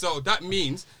 So that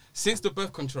means since the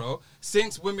birth control,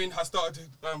 since women have started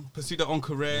to pursue their own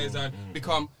careers and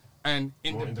become an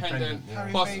independent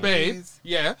boss babe, babies.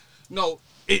 yeah. No,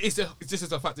 this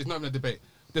is a fact. It's not even a debate.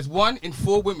 There's 1 in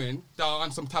 4 women that are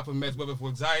on some type of meds, whether for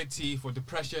anxiety, for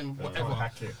depression, whatever.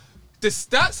 The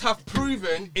stats have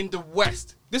proven in the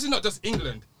West, this is not just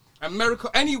England, America,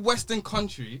 any Western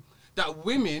country, that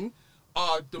women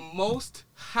are the most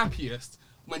happiest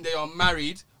when they are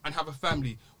married and have a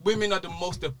family. Women are the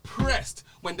most depressed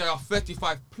when they are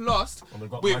 35 plus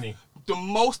with money. The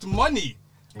most money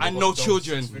and no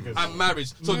children and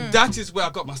marriage. So that is where I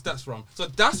got my stats from. So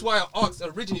that's why I asked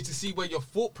originally to see where your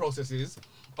thought process is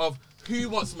of who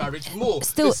wants marriage more.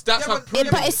 Still, the stats are proven.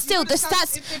 but it's still the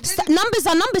stats. Numbers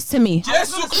are numbers to me. Yes,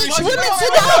 each woman to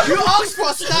the You asked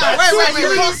for stats. Wait,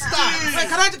 you got stats. Wait,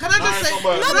 can I just say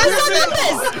numbers are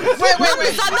numbers. Wait.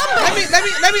 Numbers are numbers.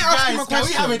 Let me ask him a Can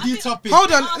we question. have a new topic?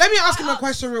 Hold on, let me ask him a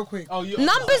question real quick. Numbers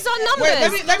are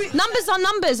numbers. Wait, let me Numbers are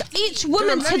numbers. Each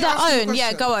woman Let to me their ask you a own.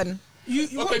 Yeah, question. go on.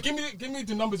 Okay, give me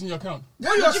the numbers in your account.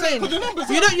 What you're saying? The numbers.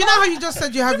 You know how you just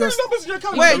said you have your numbers in your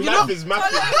account. Wait, you know. Math is math.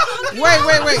 Wait.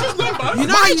 You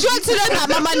know how Why you do you want to know about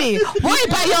my money? Why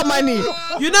buy your money?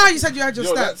 You know how you said you had your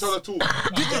stats. Tell the talk.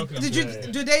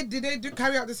 Did they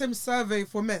carry out the same survey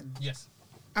for men? Yes.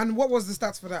 And what was the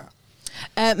stats for that?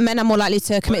 Men are more likely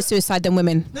to commit suicide than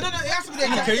women. No. It has to be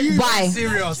there. Can you Why? be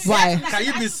serious? Why? Can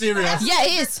you be serious? Yeah,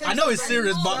 it is. I know it's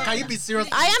serious, but can you be serious?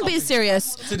 I am being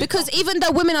serious because even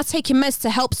though women are taking meds to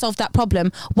help solve that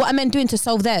problem, what are men doing to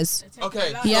solve theirs?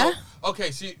 Okay. Yeah?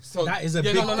 Okay, so That is a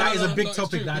big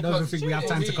topic that I don't think we have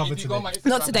time to cover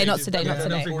today. Not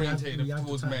today. Orientated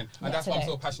towards men, and that's why I'm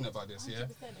so passionate about this. Yeah.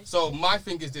 So my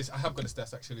thing is this: I have got the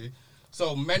stats actually.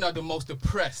 So men are the most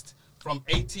depressed from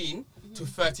 18 to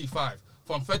 35.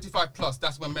 From 35 plus,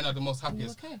 that's when men are the most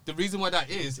happiest. The reason why that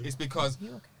is because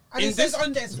And it says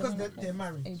on there it's because they're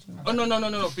married. Oh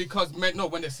no! Because men,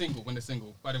 when they're single.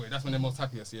 By the way, that's when they're most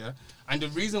happiest. Yeah. And the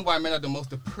reason why men are the most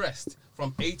depressed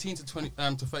from 18 to 20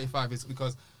 to 35 is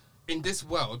because in this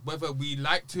world, whether we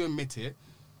like to admit it,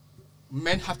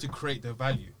 men have to create their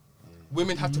value.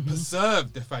 Women have to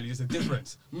preserve their value. There's a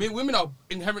difference. Women are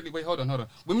inherently. Wait, hold on.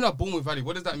 Women are born with value.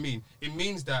 What does that mean? It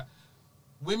means that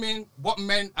what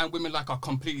men and women like are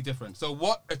completely different. So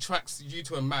what attracts you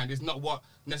to a man is not what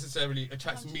necessarily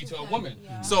attracts me to a woman.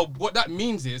 Yeah. So what that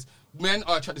means is men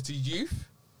are attracted to youth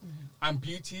and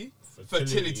beauty,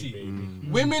 fertility.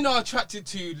 Women are attracted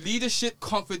to leadership,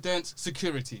 confidence,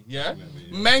 security. Yeah?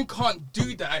 Men can't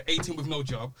do that at 18 with no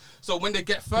job. So when they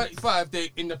get 35, they're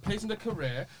in the place in their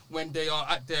career when they are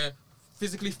at their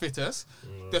physically fittest,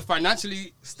 they're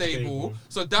financially stable,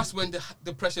 so that's when the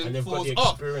depression falls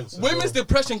off. Women's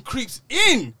depression creeps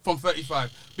in from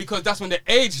 35 because that's when the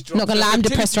age drops. Not gonna lie, I'm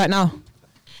depressed right now.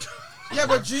 Yeah,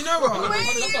 but do you know what?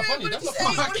 That's not funny. That's not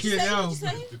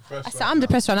funny. I said I'm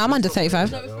depressed right now. I'm under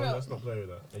 35. No, let's not play with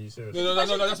that. Are you serious? No.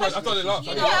 That's why I thought it laughed.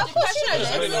 Yeah, of course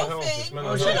you know.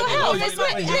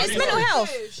 It's mental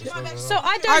health. So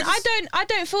I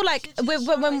don't feel like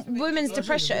when women's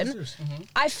depression,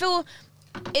 I feel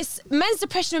it's men's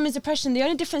depression, women's depression. The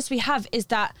only difference we have is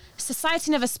that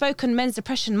society never spoke on men's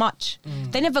depression much.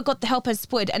 They never got the help and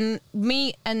support. And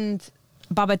me and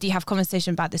Baba D have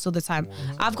conversation about this all the time.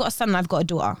 I've got a son and I've got a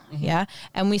daughter, yeah,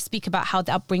 and we speak about how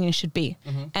the upbringing should be,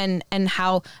 and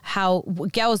how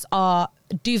girls are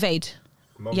duveted,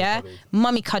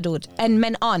 mummy cuddled, and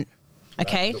men aren't.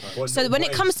 Okay, so when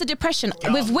it comes to depression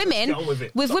with women,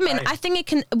 I think it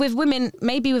can with women,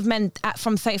 maybe with men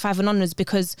from 35 and onwards,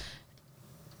 because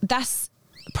that's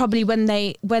probably when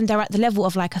they're at the level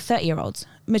of like a 30-year-old.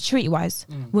 Maturity wise,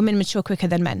 women mature quicker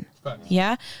than men.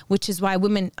 Yeah, which is why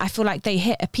women, I feel like they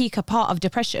hit a peak, a part of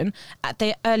depression at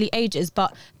their early ages,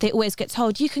 but they always get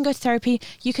told you can go to therapy,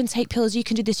 you can take pills, you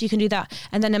can do this, you can do that,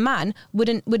 and then a man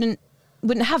wouldn't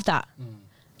have that.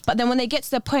 But then when they get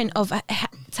to the point of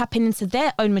tapping into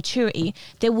their own maturity,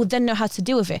 they will then know how to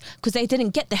deal with it because they didn't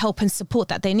get the help and support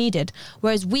that they needed.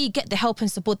 Whereas we get the help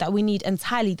and support that we need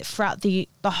entirely throughout the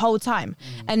whole time.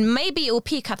 And maybe it will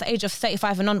peak at the age of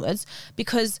 35 and onwards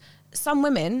because some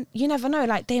women, you never know,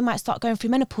 like they might start going through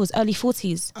menopause, early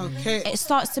 40s. Okay. It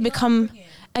starts to become,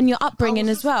 and your upbringing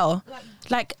as well.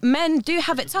 Like men do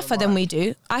have it tougher than we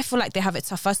do. I feel like they have it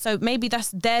tougher. So maybe that's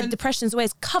their depression's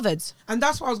always covered. And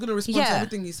that's what I was going to respond to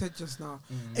everything you said just now.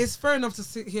 It's fair enough to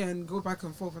sit here and go back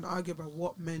and forth and argue about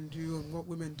what men do and what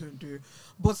women don't do.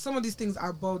 But some of these things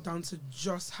are boiled down to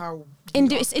just how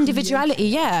it's individuality,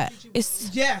 yeah.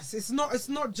 It's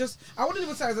not just, I wouldn't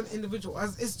even say as an individual,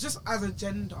 it's just as a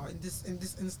gender in this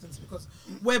instance, because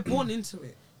we're born into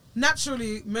it.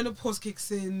 Naturally, menopause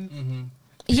kicks in.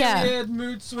 Period,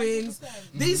 mood swings.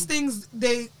 These things,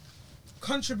 they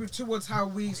contribute towards how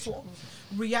we sort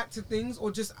of react to things,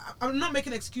 or just, I'm not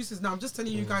making excuses now, I'm just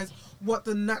telling you guys what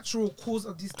the natural cause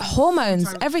of these things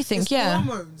hormones, everything, it's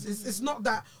hormones. It's not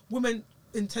that women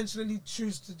intentionally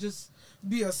choose to just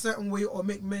be a certain way or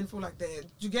make men feel like they're.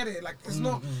 You get it? Like it's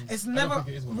not. It's never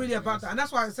really about that, and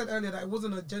that's why I said earlier that it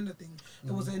wasn't a gender thing.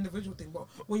 It was an individual thing. But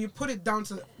when you put it down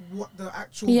to what the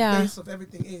actual base of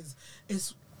everything is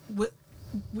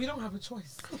we don't have a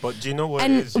choice. But do you know what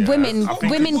and it is? Yeah?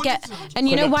 women get, and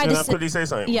you know why Can this. I quickly say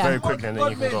something very quickly and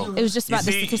then you can go? It was just about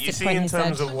the You statistic see, point in he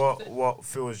terms said. of what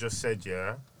Phil has just said,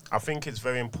 yeah, I think it's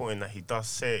very important that he does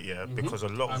say it, yeah, because a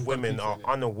lot of women are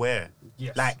unaware.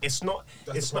 Yes. Like it's not.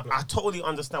 I totally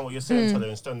understand what you're saying, Tyler,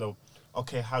 instead of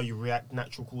how you react,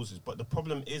 natural causes. But the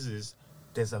problem is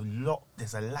there's a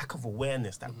lack of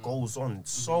awareness that goes on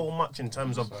so much in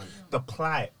terms of the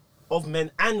plight of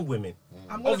men and women.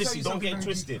 Obviously, don't get it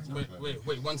twisted.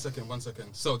 Wait, 1 second.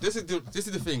 So this is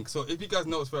the thing. So if you guys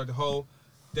notice throughout the whole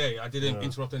day, I didn't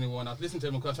interrupt anyone. I listened to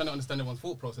everyone because I was trying to understand everyone's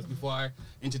thought process before I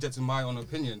interjected my own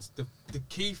opinions. The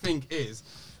key thing is,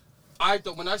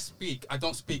 when I speak, I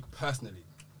don't speak personally.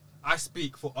 I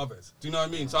speak for others. Do you know what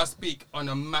I mean? So I speak on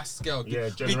a mass scale.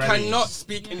 Yeah, we cannot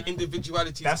speak in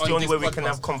individualities. That's the only way we can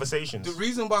have conversations. The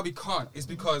reason why we can't is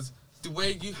because the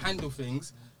way you handle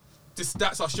things, the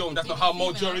stats are showing that's not how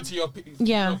majority of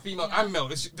female and male.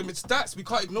 It's the stats, we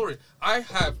can't ignore it.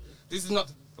 This is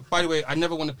not, by the way, I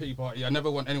never want a pity party. I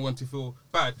never want anyone to feel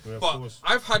bad. Yeah, but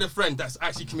I've had a friend that's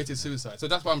actually committed suicide. So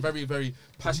that's why I'm very, very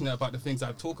passionate about the things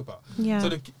I talk about. Yeah. So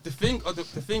the thing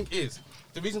is,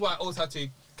 the reason why I always had to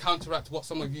counteract what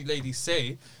some of you ladies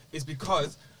say is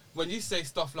because when you say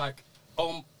stuff like,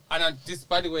 this,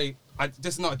 by the way,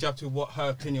 this is not a jab to what her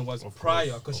opinion was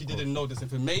prior, because she didn't know this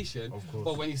information.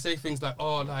 But when you say things like,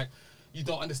 you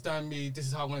don't understand me, this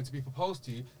is how I wanted to be proposed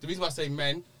to you. The reason why I say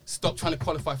men, stop trying to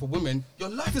qualify for women. Your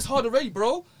life is hard already,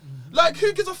 bro. Like,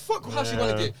 who gives a fuck how she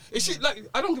want to get? Is she, like,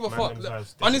 I don't give a fuck. Like,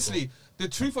 honestly, the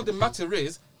truth of the matter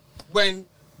is, when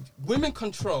women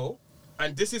control,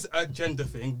 and this is a gender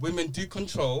thing, women do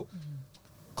control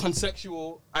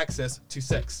consensual access to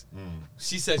sex.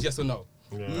 She says yes or no.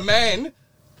 Men,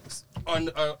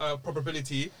 on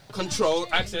probability, control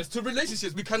access to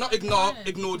relationships. We cannot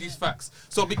ignore these facts.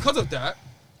 So because of that,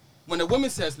 when a woman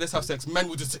says let's have sex, men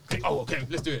will just say, okay,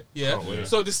 let's do it. Yeah.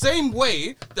 So the same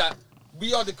way that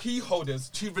we are the key holders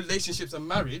to relationships and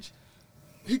marriage,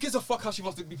 who gives a fuck how she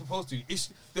wants to be proposed to?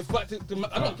 It's the fact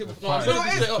I don't give a fuck. No.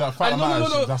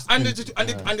 And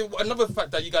another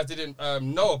fact that you guys didn't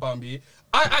know about me,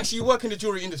 I actually work in the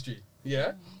jewelry industry.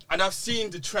 Yeah. And I've seen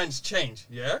the trends change.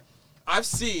 Yeah. I've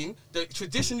seen that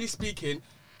traditionally speaking,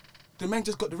 the men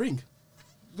just got the ring.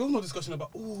 There was no discussion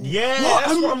about, that's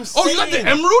what I'm saying. Oh, you like the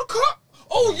emerald cut?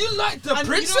 Oh, you like the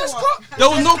princess cut? There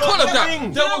was no cut of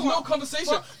that. There was no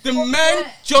conversation. The men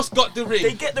just got the ring.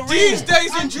 They get the ring. These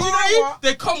days in jewelry,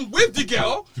 they come with the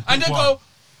girl and they go,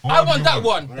 I want that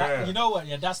one. You know what?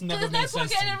 Yeah, that's never made sense. There's no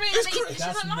point getting a ring and she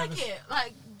doesn't like it.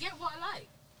 Like, get what I like.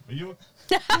 Are you?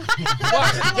 But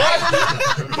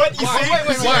you see,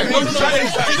 why? No,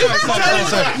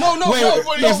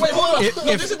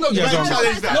 this is not no,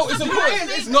 it's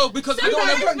important. No, because I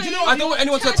don't want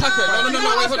anyone to attack her. No,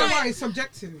 wait, hold on. It's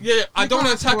subjective. Yeah, I don't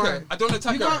want to attack her.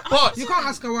 But you can't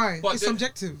ask her why. It's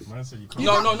subjective. No. You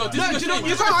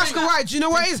can't ask her why. Do you know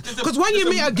what it is? Because when you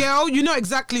meet a girl, you know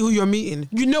exactly who you're meeting.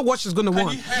 You know what she's gonna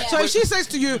want. So if she says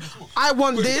to you, "I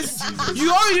want this," you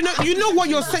already know. You know what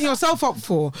you're setting yourself up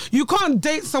for. You can't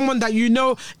date someone that you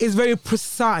know is very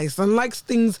precise and likes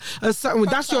things a certain way.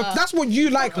 That's what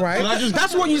you like, right?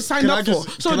 That's what you signed up for.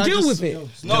 So deal with it.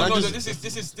 No. This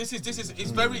is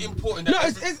it's very important. No,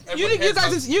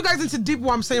 you guys into deep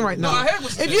what I'm saying right now.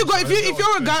 If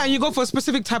you're a guy and you go for a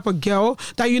specific type of girl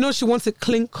that you know she wants it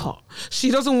clean cut,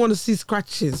 she doesn't want to see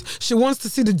scratches. She wants to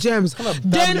see the gems.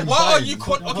 Then why are you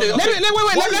okay?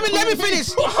 Let me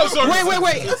finish.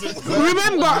 Wait.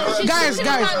 Remember, guys.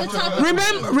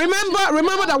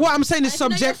 Remember that what I'm saying is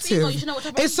subjective.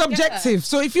 It's subjective.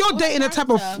 So if you're dating a type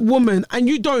of woman and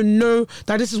you don't know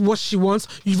that this is what she wants,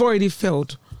 you've already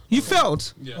failed. You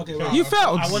failed. Yeah. Okay, well, you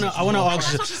failed. I wanna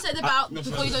ask you. That's what you said about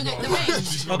before you go get the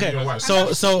ring. Okay,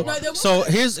 so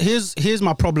here's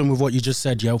my problem with what you just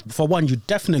said. Yeah, for one, you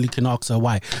definitely can ask her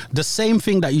why. The same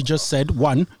thing that you just said.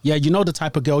 One, yeah, you know the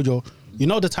type of girl you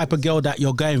know the type of girl that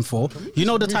you're going for. You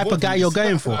know the type of guy you're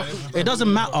going for. It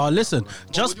doesn't matter. Listen,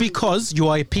 just because you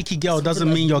are a picky girl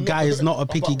doesn't mean your guy is not a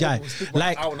picky guy.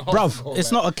 Like, bruv,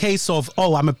 it's not a case of,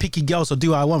 I'm a picky girl, so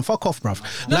do what I want. Fuck off, bruv.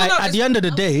 At the end of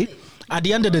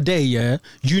the day, yeah,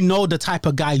 you know the type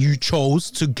of guy you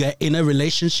chose to get in a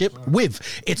relationship with.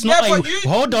 It's not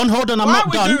hold on, I'm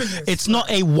not done. It's not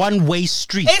a one-way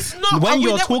street. It's not. When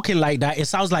you're talking like that, it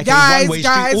sounds like a one-way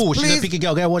street. Oh, she's a picky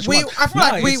girl. Get what you want. I feel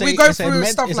like we go through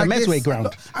stuff like this. It's a Medway ground.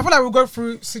 I feel like we go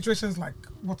through situations like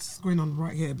what's going on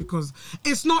right here because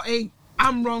it's not a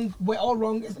I'm wrong, we're all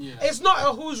wrong. It's not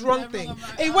a who's wrong thing.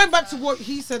 It went back to what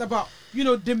he said about,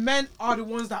 the men are the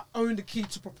ones that own the key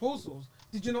to proposals.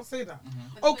 Did you not say that?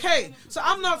 Okay, so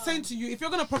I'm not saying to you, if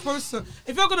you're gonna propose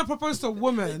to a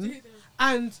woman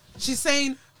and she's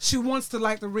saying she wants to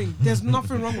like the ring, there's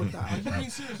nothing wrong with that.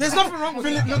 There's nothing wrong with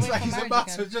that. Philip looks like he's about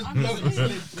to just blow his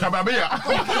lid. Come at me. I'm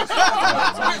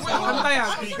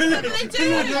tired.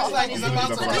 Philip looks like he's about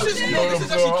to This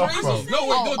is actually crazy. No,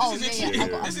 wait,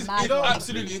 no, this is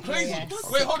absolutely crazy.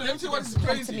 Wait, hold on, let me tell you why this is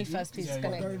crazy. To me first, please.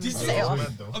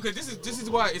 Okay, this is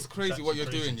why it's crazy what you're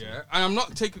doing, yeah? And I'm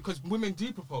not taking, because women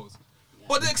do propose.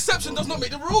 But the exception does not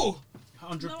make the rule.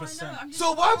 100%.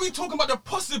 So why are we talking about the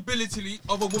possibility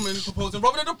of a woman proposing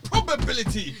rather than the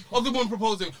probability of the woman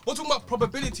proposing? We're talking about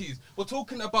probabilities. We're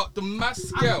talking about the mass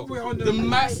scale. The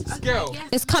mass scale.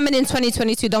 It's coming in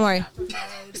 2022. Don't worry.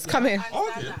 It's coming.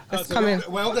 Okay. It's coming.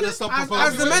 We're all gonna stop As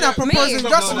proposing. the men are proposing,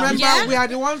 just remember we are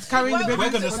the ones carrying the We're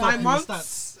baby gonna for stop 9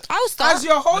 months. I'll start. As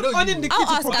you're holding the key I'll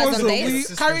to ask guys on proposal, we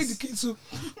dates. carry the key to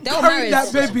They'll carry marry.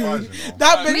 that baby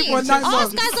Me. for 9 I'll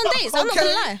ask months. guys on dates. I'm not gonna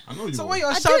lie. So when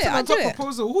you're I do shouting it, I at do the it.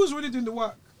 proposal, who's really doing the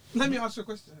work? Let me ask you a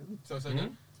question. So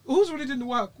again? Who's really doing the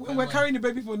work? When we're carrying the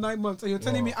baby for 9 months and you're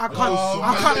telling me I can't.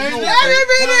 Let me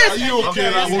Are finish. you okay?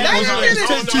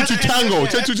 Take two to tango.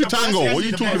 Take two to tango. What are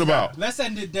you talking about? Let's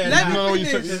end it there. Let now. me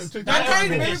finish. They're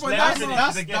carrying the baby for 9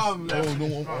 months. That's dumb.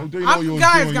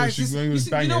 Guys,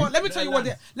 you know what? Let me tell you what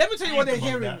they're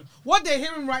hearing. What they're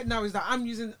hearing right now is that I'm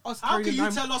using us. How carrying can you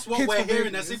 9 tell us what kids we're for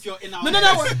hearing babies. as if you're in our No.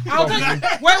 I'll tell you.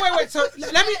 Wait. So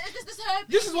let me.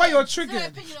 This is why you're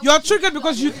triggered. You're triggered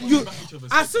because you.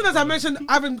 As soon as I mentioned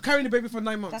I've been carrying the baby for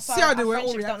 9 months, see how they were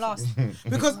all reacting.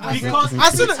 Because as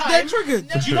soon as they're triggered.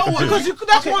 Do you know what? Because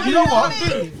that's one thing you can't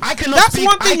do. I cannot That's speak.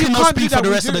 one thing I you cannot can't do speak for that the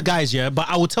we rest of do. the guys, yeah. But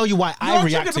I will tell you why I You're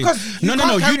reacted. triggered because you No.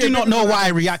 can't You carry do a not baby know for why I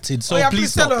 9 months. reacted. So Oh, yeah,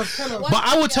 please tell stop. us. But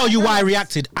I will tell you why I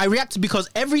reacted. I reacted because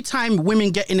every time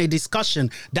women get in a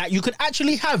discussion that you could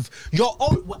actually have your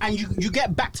own, and you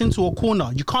get backed into a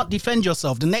corner, you can't defend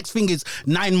yourself. The next thing is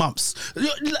 9 months.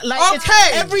 Like it's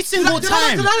Okay. every single Did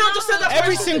I time. not just say that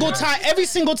Every first?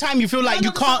 single time you feel like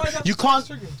you can't.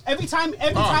 Every time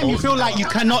you feel like you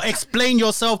cannot explain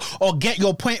yourself or get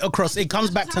your point across, it comes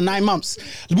back to 9 months.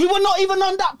 We were not even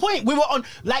on that point. We were on,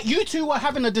 like, you two were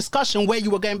having a discussion where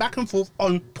you were going back and forth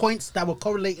on points that were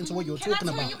correlating to what you were talking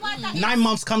about. 9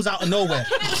 months comes out of nowhere.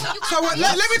 So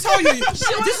let me tell you,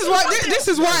 this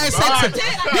is why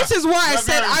I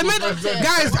said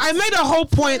I made a whole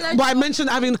point where I mentioned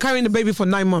having carrying the baby for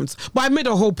 9 months, but I made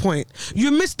a whole point.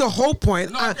 You missed the whole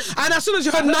point, and as soon as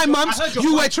you heard 9 months,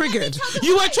 you were triggered.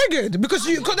 You were triggered because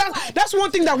that's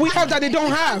one thing that we have that they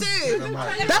don't have.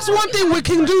 That's one thing we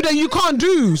can do that you can't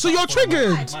do. So you're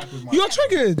triggered. You're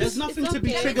triggered. There's nothing to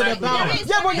be triggered about.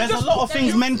 Yeah, but There's a lot of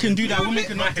things men can do that women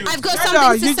cannot do. I've got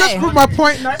something to You say. just proved my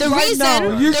point. The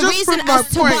reason as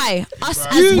to why us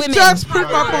as You women, just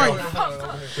proved my point.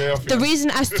 the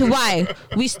reason as to why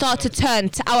we start to turn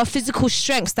to our physical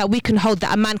strengths that we can hold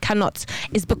that a man cannot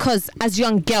is because as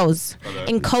young girls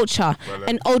in culture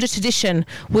and older tradition,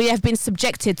 we have been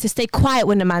subjected to stay quiet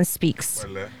when a man speaks.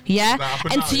 Yeah?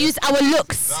 And to use our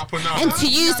looks and to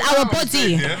use our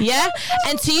body. Yeah?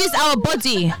 And to use our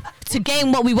body to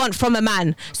gain what we want from a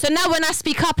man. So now when I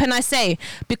speak up and I say,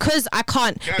 because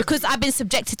I've been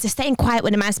subjected to staying quiet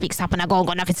when a man speaks up and I got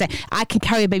nothing to say, I can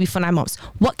carry a baby for 9 months.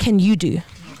 What can you do?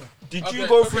 Did you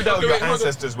go through that or your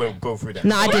ancestors won't go through that?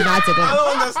 No, I didn't. I don't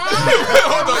understand.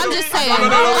 I'm just saying.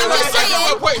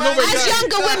 As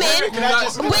younger women,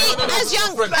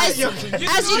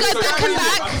 as you go back and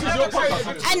back,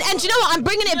 and you know what? I'm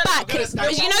bringing it back.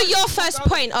 You know your first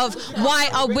point of why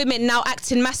are women now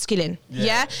acting masculine?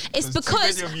 Yeah, it's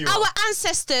because our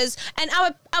ancestors and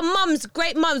our mums,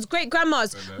 great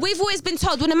grandmas, we've always been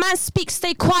told when a man speaks,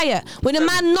 stay quiet. When a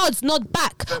man nods, nod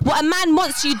back. What a man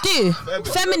wants, you do.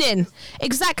 Feminine.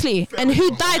 Exactly. And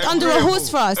who died under a horse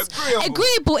for us?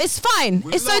 Agreeable. It's fine.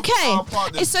 It's okay.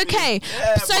 It's okay.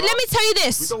 So let me tell you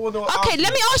this. Okay,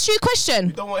 let me ask you a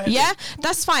question. Yeah,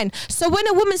 that's fine. So when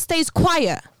a woman stays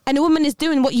quiet and a woman is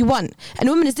doing what you want and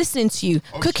a woman is listening to you,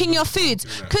 cooking your food,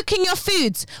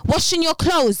 washing your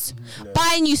clothes,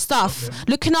 buying you stuff,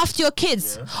 looking after your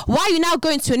kids, why are you now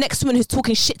going to a next woman who's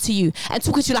talking shit to you and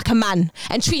talking to you like a man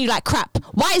and treating you like crap?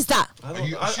 Why is that? I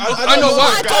know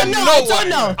why. I don't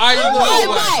know. I know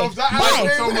why. Why?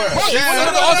 Wait,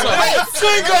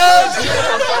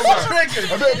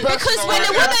 Because when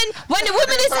a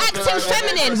woman is acting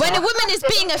feminine, when a woman is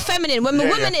being a feminine, when a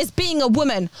woman is being a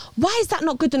woman, why is that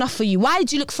not good enough for you? Why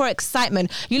do you look for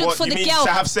excitement? You look for the girl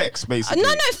to have sex, basically. No,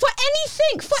 for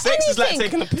anything, for sex anything. Is like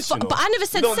taking a piss, you know? But I never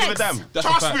said you don't sex. Give a damn. I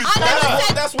never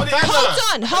said. That's what it is.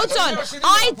 Hold on.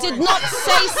 I did not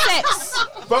say sex.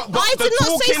 But I did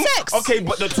not say sex. Okay,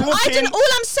 but the talking.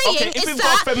 All I'm saying is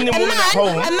that a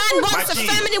man wants a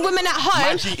feminine woman at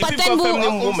home, but then we'll.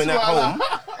 Feminine woman at home,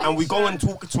 and we go and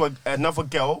talk to another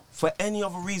girl for any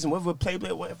other reason, whether we're Playboy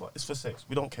or whatever, it's for sex.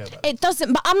 We don't care about it. It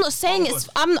doesn't, but I'm not saying it's.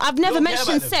 I've never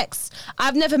mentioned sex.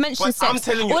 I've never mentioned sex. I'm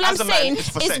telling you, all I'm saying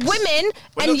is women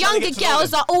and younger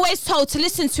girls are always told to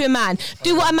listen to a man,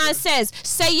 do what a man says,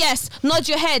 say yes, nod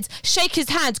your head, shake his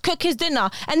hand, cook his dinner,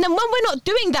 and then when we're not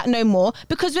doing that no more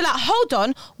because we're like, hold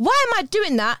on, why am I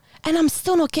doing that? And I'm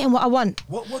still not getting what I want.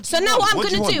 So now what I'm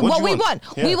going to do, what we want.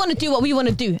 We want to do what we want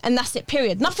to do. And that's it,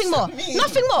 period. Nothing more.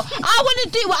 Nothing more. I want to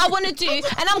do what I want to do.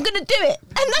 And I'm going to do it.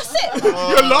 And that's it.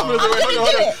 You're laughing. I'm going to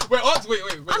do it. Wait.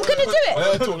 I'm going to do it.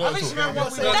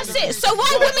 That's it. So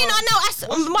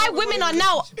why women are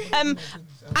now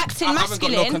acting masculine? I haven't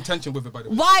got no contention with it, by the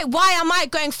way. Why am I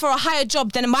going for a higher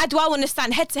job than why do I want to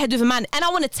stand head to head with a man and I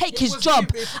want to take his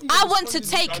job? I want to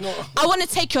take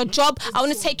your job. I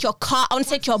want to take your car. I want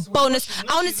to take your bonus.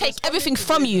 I want to take everything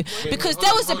from you because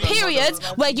there was a period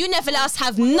where you never let us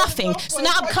have nothing. So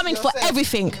now I'm coming for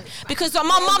everything because what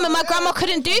my mum and my grandma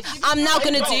couldn't do, I'm now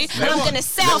going to do, and I'm going to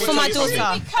set out for my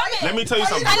daughter. Let me tell you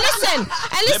something. And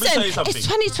listen, it's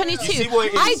 2022.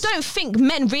 I don't think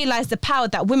men realise the power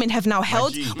that women have now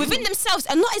held within themselves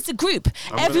and not as a group.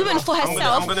 Every woman for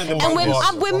herself. And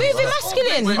we're moving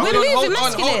masculine. We're moving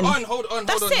masculine. Hold on.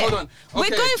 That's it. We're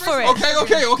going for it.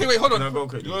 Okay, wait, hold on.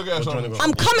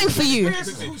 I'm coming for you.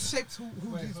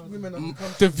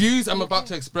 The views I'm about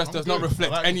to express does not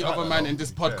reflect any other man in this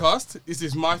podcast. This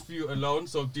is my view alone,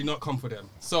 so do not come for them.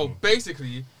 So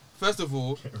basically, first of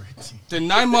all, the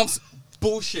 9 months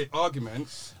bullshit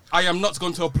argument, I am not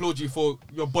going to applaud you for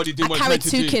your body doing what it's meant to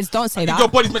do. I carried 2 kids, don't say that. Your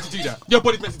body's meant to do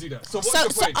that. So what's your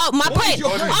point? My point.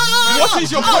 What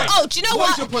is your point? Oh, do you know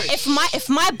what? If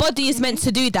my body is meant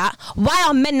to do that, why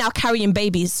are men now carrying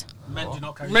babies? Men do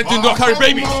not carry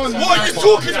babies. What are you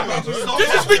talking about?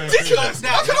 This is ridiculous.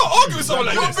 I cannot argue with someone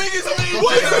like this.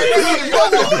 What is it?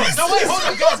 No, wait, hold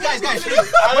on, guys.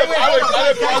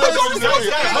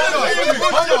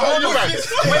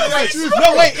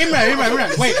 No, wait,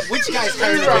 Imran. Wait, which guy's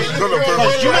carrying the baby?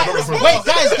 Wait,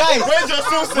 guys.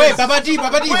 Wait, Babadi,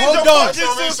 hold on.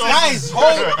 Guys,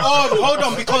 hold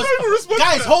on, because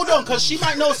guys, hold on, because she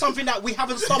might know something that we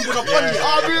haven't stumbled upon yet.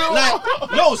 Like,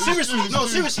 no, seriously,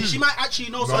 she might actually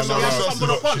know something we haven't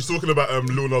stumbled upon. She's talking about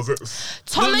Lil Nas X.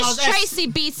 Thomas Tracy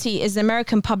Beatty is an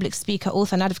American public speaker,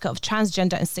 author, and advocate of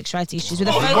transgender and sexuality issues with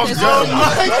a focus on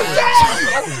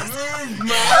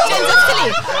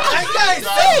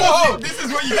This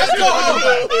is what you guys go home.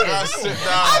 Sit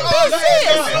I'm being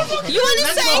serious. You want to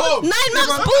say 9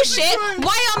 months bullshit?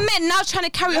 Why are men now trying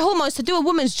to carry hormones to do a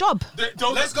woman's job?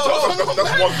 Let's go home. No,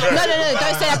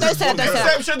 don't say that.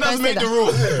 Exception doesn't make the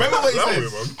rule. Remember what he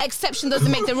says? Exception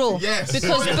doesn't make the rule. Yes.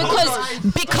 Because it's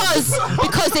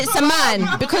a man.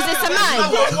 Because it's a man.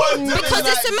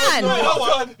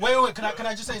 Wait. Can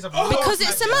I just say something? Because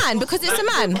it's a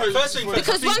man.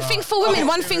 Because one thing for women,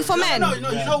 one thing for men. No, you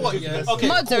know what? Yeah. Okay.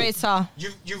 Moderator.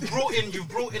 You've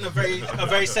brought in a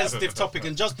very sensitive topic,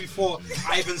 and just before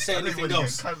I even say anything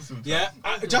else,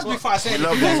 just before I say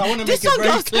anything else, I want to make it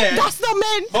very clear. That's not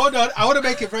men. Hold on, I want to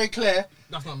make it very clear.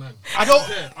 That's not man.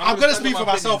 I'm going to speak for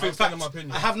myself. In fact,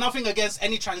 I have nothing against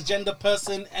any transgender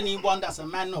person, anyone that's a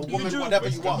man or woman, whatever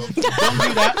you want. Don't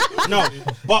do that. No.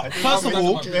 But first of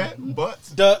all,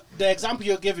 the example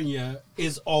you're giving here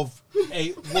is of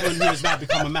a woman who has now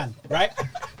become a man, right?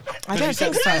 I don't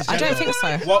think so.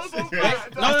 What?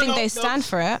 I think they stand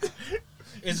for it.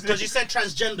 It's because you said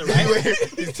transgender, right?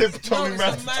 He's tiptoeing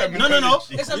around. No.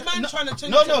 It's a man trying to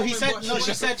change. No. He said. No,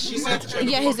 she said.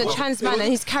 Yeah, he's a trans man and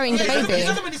he's carrying the baby.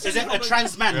 Is it a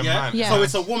trans man? Yeah. So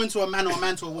it's a woman to a man or a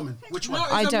man to a woman. Which one?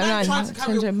 I don't know. I'm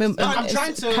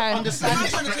trying to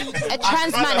understand. A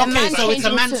trans man, a man so it's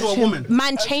a man to a woman.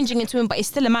 Man changing into a woman, but he's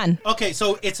still a man. Okay,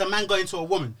 so it's a man going to a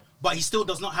woman, but he still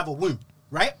does not have a womb,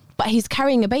 right? But he's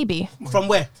carrying a baby. From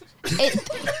where?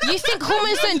 You think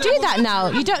hormones don't do that now?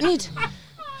 You don't need.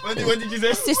 When did you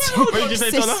say? Sis- What did you say,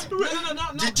 sis- Tona? No.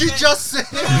 Did you just say?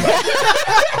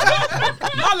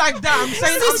 Not like that. I'm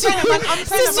saying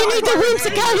Sis, you need the room to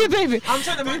carry a baby. I'm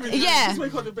saying the baby. Yeah.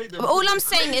 All I'm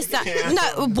saying is that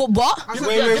no. What?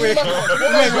 Wait.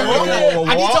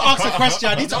 I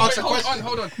need to ask a question.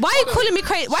 Hold on. Why are you calling me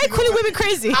crazy? Why are you calling women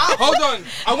crazy? Hold on.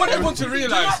 I want everyone to Do not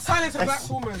realize. silence a black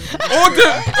woman. Wait,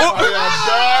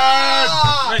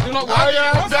 do not what?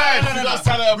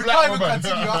 We can't even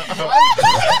continue.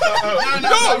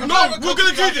 No, we're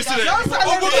gonna do this today. One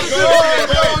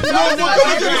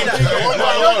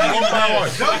by one.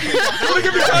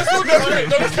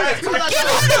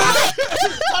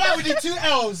 We did 2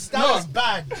 L's. That was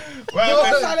bad.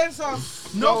 Silence her.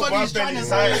 Nobody's trying to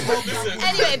say.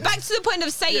 Anyway, back to the point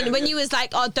of saying when you was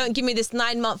like, oh, don't give me this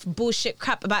 9-month bullshit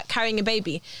crap about carrying a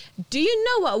baby. Do you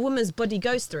know what a woman's body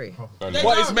goes through?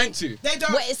 What it's meant to. They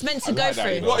don't. What it's meant to go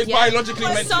through. What is biologically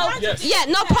meant So, to. Yes. yeah,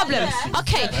 no problem.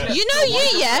 Okay, you know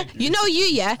you,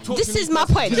 yeah? This is my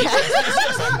point, yeah?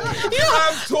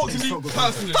 Talk to me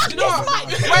personally. Fuck this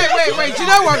mic. Wait. Do you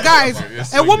know what, guys?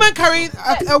 A woman carrying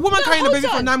a baby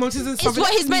for 9 months isn't It's something.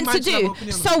 what he's meant to do.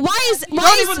 So why is Don't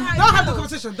have the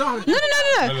conversation. Don't have it.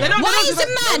 No. Why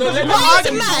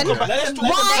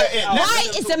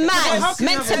is a man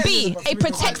meant to be a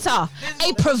protector,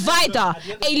 a provider,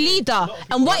 a leader?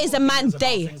 And what is a man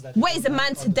today? What is a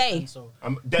man today?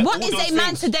 What is a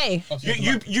man today?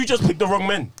 You just picked the wrong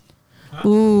men.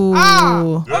 Ooh.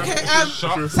 Okay.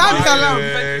 Sound the alarm.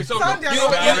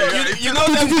 You know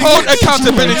them hold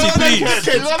accountability,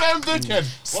 please.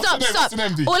 Stop.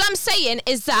 All I'm saying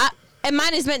is that a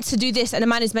man is meant to do this and a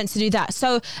man is meant to do that.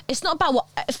 So it's not about what.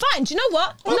 Fine. Do you know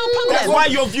what? No problem. That's why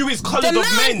your view is coloured of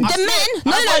men. No.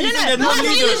 My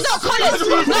view is not coloured.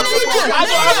 No.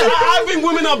 I think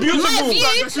women are beautiful. My view.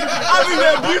 I think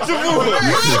they're beautiful.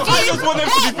 I just want them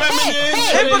to be feminine.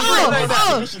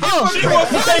 She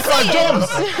wants to take our jobs.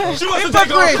 She wants to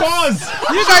take our cars.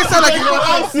 You guys sound like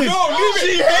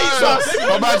She hates us.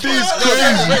 No.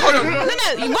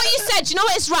 What you said, you know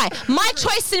what is right. My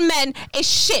choice in men is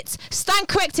shit. Stand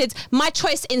corrected. My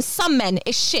choice in some men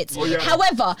is shit.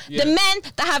 However, the men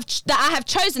that I have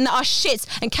chosen that are shit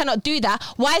and cannot do that,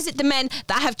 why is it the men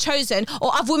that I have chosen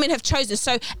or other women have chosen?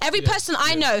 So every person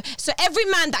I know, so every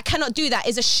man that cannot do that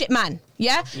is a shit man.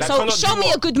 Yeah? So show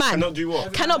me a good man. Cannot do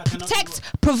what? Cannot protect,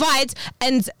 provide,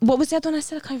 and what was the other one I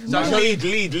said? I can't remember. Lead.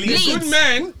 Good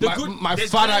man. My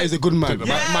father is a good man.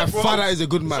 My father is a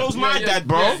good man. So's my dad,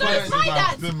 bro.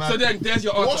 So then there's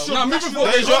your answer. Now moving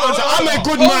forward. There's your answer. I'm a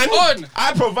good man.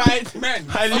 I provide. Men.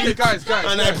 I lead. Guys.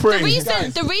 And I pray.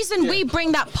 The reason we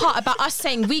bring that part about us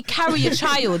saying we carry a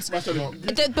child,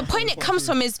 the point it comes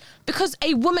from is because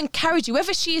a woman carried you,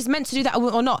 whether she is meant to do that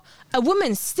or not. A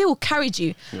woman still carried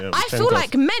you. I feel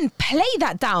like men play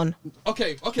that down.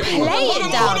 Okay. Play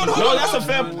it down. No, that's a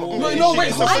fair. No,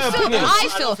 wait. I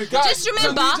feel. Just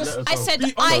remember, I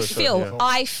said I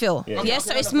feel. Yeah.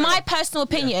 So it's my personal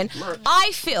opinion.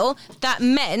 I feel that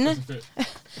men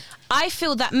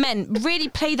really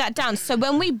play that down. So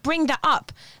when we bring that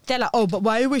up, they're like, oh, but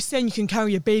why are we saying you can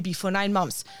carry a baby for 9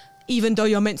 months, even though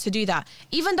you're meant to do that?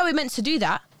 Even though we're meant to do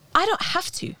that, I don't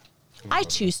have to. I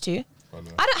choose to.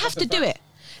 I don't have to do it.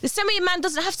 The same way a man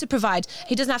doesn't have to provide,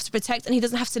 he doesn't have to protect, and he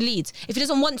doesn't have to lead. If he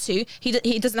doesn't want to,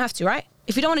 he doesn't have to, right?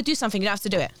 If you don't want to do something, you don't have to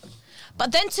do it.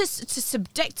 But then to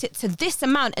subject it to this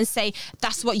amount and say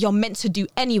that's what you're meant to do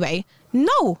anyway,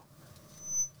 no.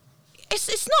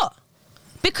 It's not.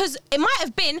 Because it might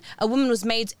have been a woman was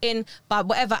made in by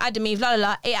whatever Adam, Eve, ate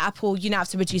an apple, you now have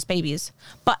to produce babies.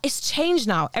 But it's changed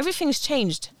now. Everything's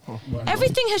changed.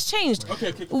 Everything has changed.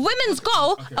 Women's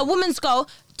goal, a woman's goal,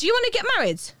 do you want to get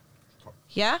married?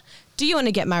 Yeah? Do you want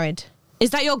to get married? Is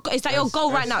that your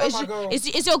goal right now?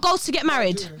 Is your goal to get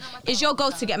married? Is your goal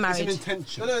to get married? Is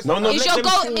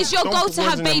your goal to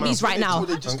have babies right now?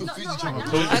 Okay,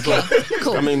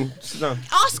 cool. I mean,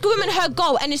 ask a woman her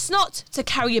goal, and it's not to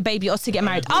carry a baby or to get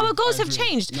married. Our goals have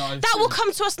changed. That will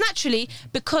come to us naturally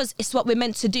because it's what we're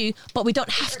meant to do, but we don't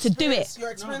have to do it.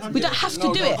 We don't have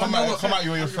to do it. Come out you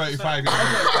when you're 35.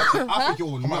 I think you're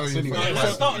all nuts anyway.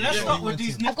 Let's start with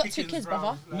these. I've got 2 kids,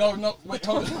 brother. No, wait,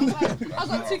 hold on. I've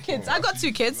got 2 kids. I've got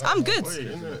 2 kids. I'm good.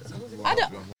 I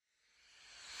don't.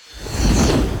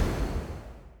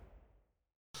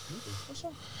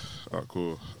 Alright,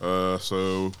 cool.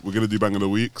 So we're gonna do Bang of the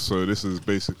Week. So this is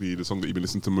basically the song that you've been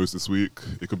listening to most this week.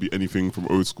 It could be anything from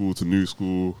old school to new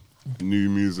school, new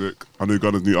music. I know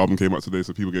Gunna's new album came out today,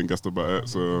 so people getting gassed about it.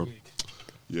 So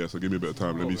yeah, so give me a bit of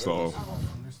time. Let me start off.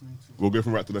 We'll go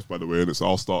from right to left, by the way, and so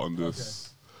I'll start on this.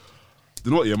 You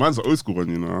know what? Yeah, mine's an old school one,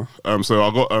 you know. So I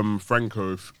got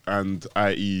Franco and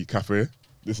IE Cafe.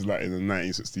 This is like in the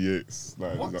 1968s.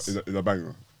 Like, it's a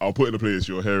banger. I'll put it in the playlist.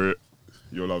 You'll hear it.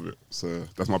 You'll love it. So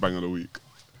that's my banger of the week.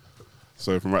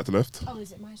 So from right to left. Oh,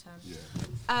 is it my turn? Yeah.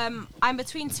 I'm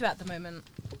between two at the moment,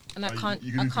 and I can't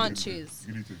choose.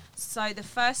 You can do two. So the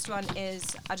first one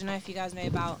is, I don't know if you guys know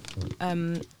about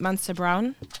Mansa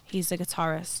Brown. He's a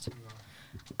guitarist,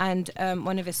 and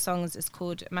one of his songs is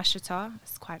called Mashita.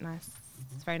 It's quite nice.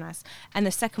 It's very nice. And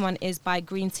the second one is by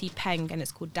Green Tea Peng, and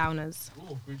it's called Downers.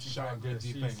 Oh, Green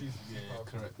Tea Peng. Yeah,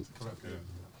 correct. Yeah.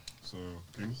 So,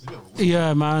 Kings?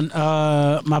 Yeah, man.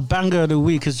 My banger of the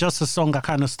week is just a song I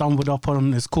kind of stumbled up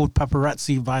on. It's called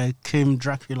Paparazzi by Kim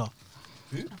Dracula.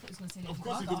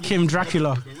 Kim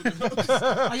Dracula.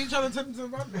 Are you trying to tell me to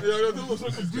run?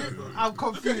 I'm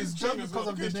confused just because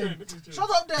of the name. Shut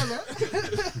up there,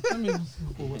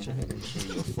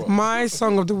 man. My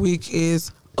song of the week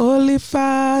is Only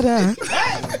Father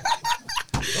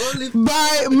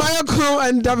by Mayako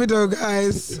and Davido,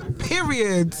 guys.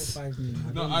 Period.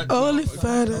 Only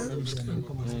Father.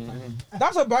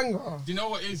 That's a banger. Do you know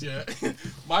what is, yeah?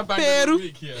 My banger of the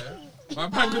week, yeah. My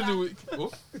banger of the week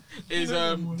is,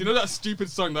 do you know that stupid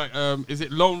song, like, is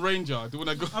it Lone Ranger? Do you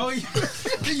want to go? Oh, yeah.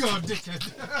 You're addicted.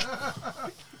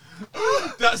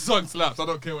 That song slaps. I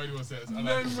don't care what anyone says. Lone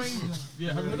Ranger.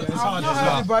 Yeah, have you heard I've that? not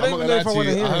heard it, but I don't know if I want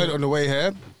to hear I heard it it. on the way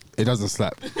here. It doesn't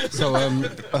slap. So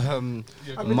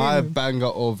my banger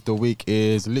of the week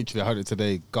is literally I heard it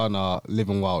today. Ghana,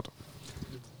 Living Wild.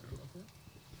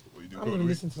 I'm going to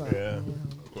listen to that. Yeah.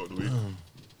 Quote of the week.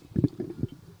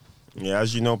 Yeah,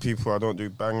 as you know, people, I don't do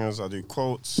bangers, I do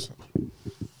quotes.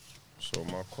 So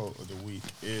my quote of the week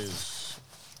is,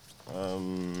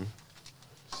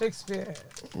 Shakespeare.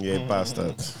 yeah,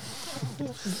 bastard.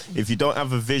 If you don't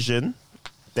have a vision,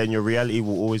 then your reality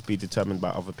will always be determined by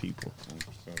other people.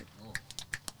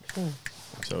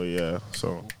 So yeah,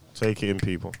 so take it in,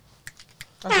 people.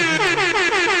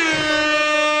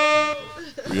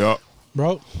 Yeah.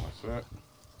 Bro. That's right.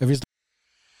 If it's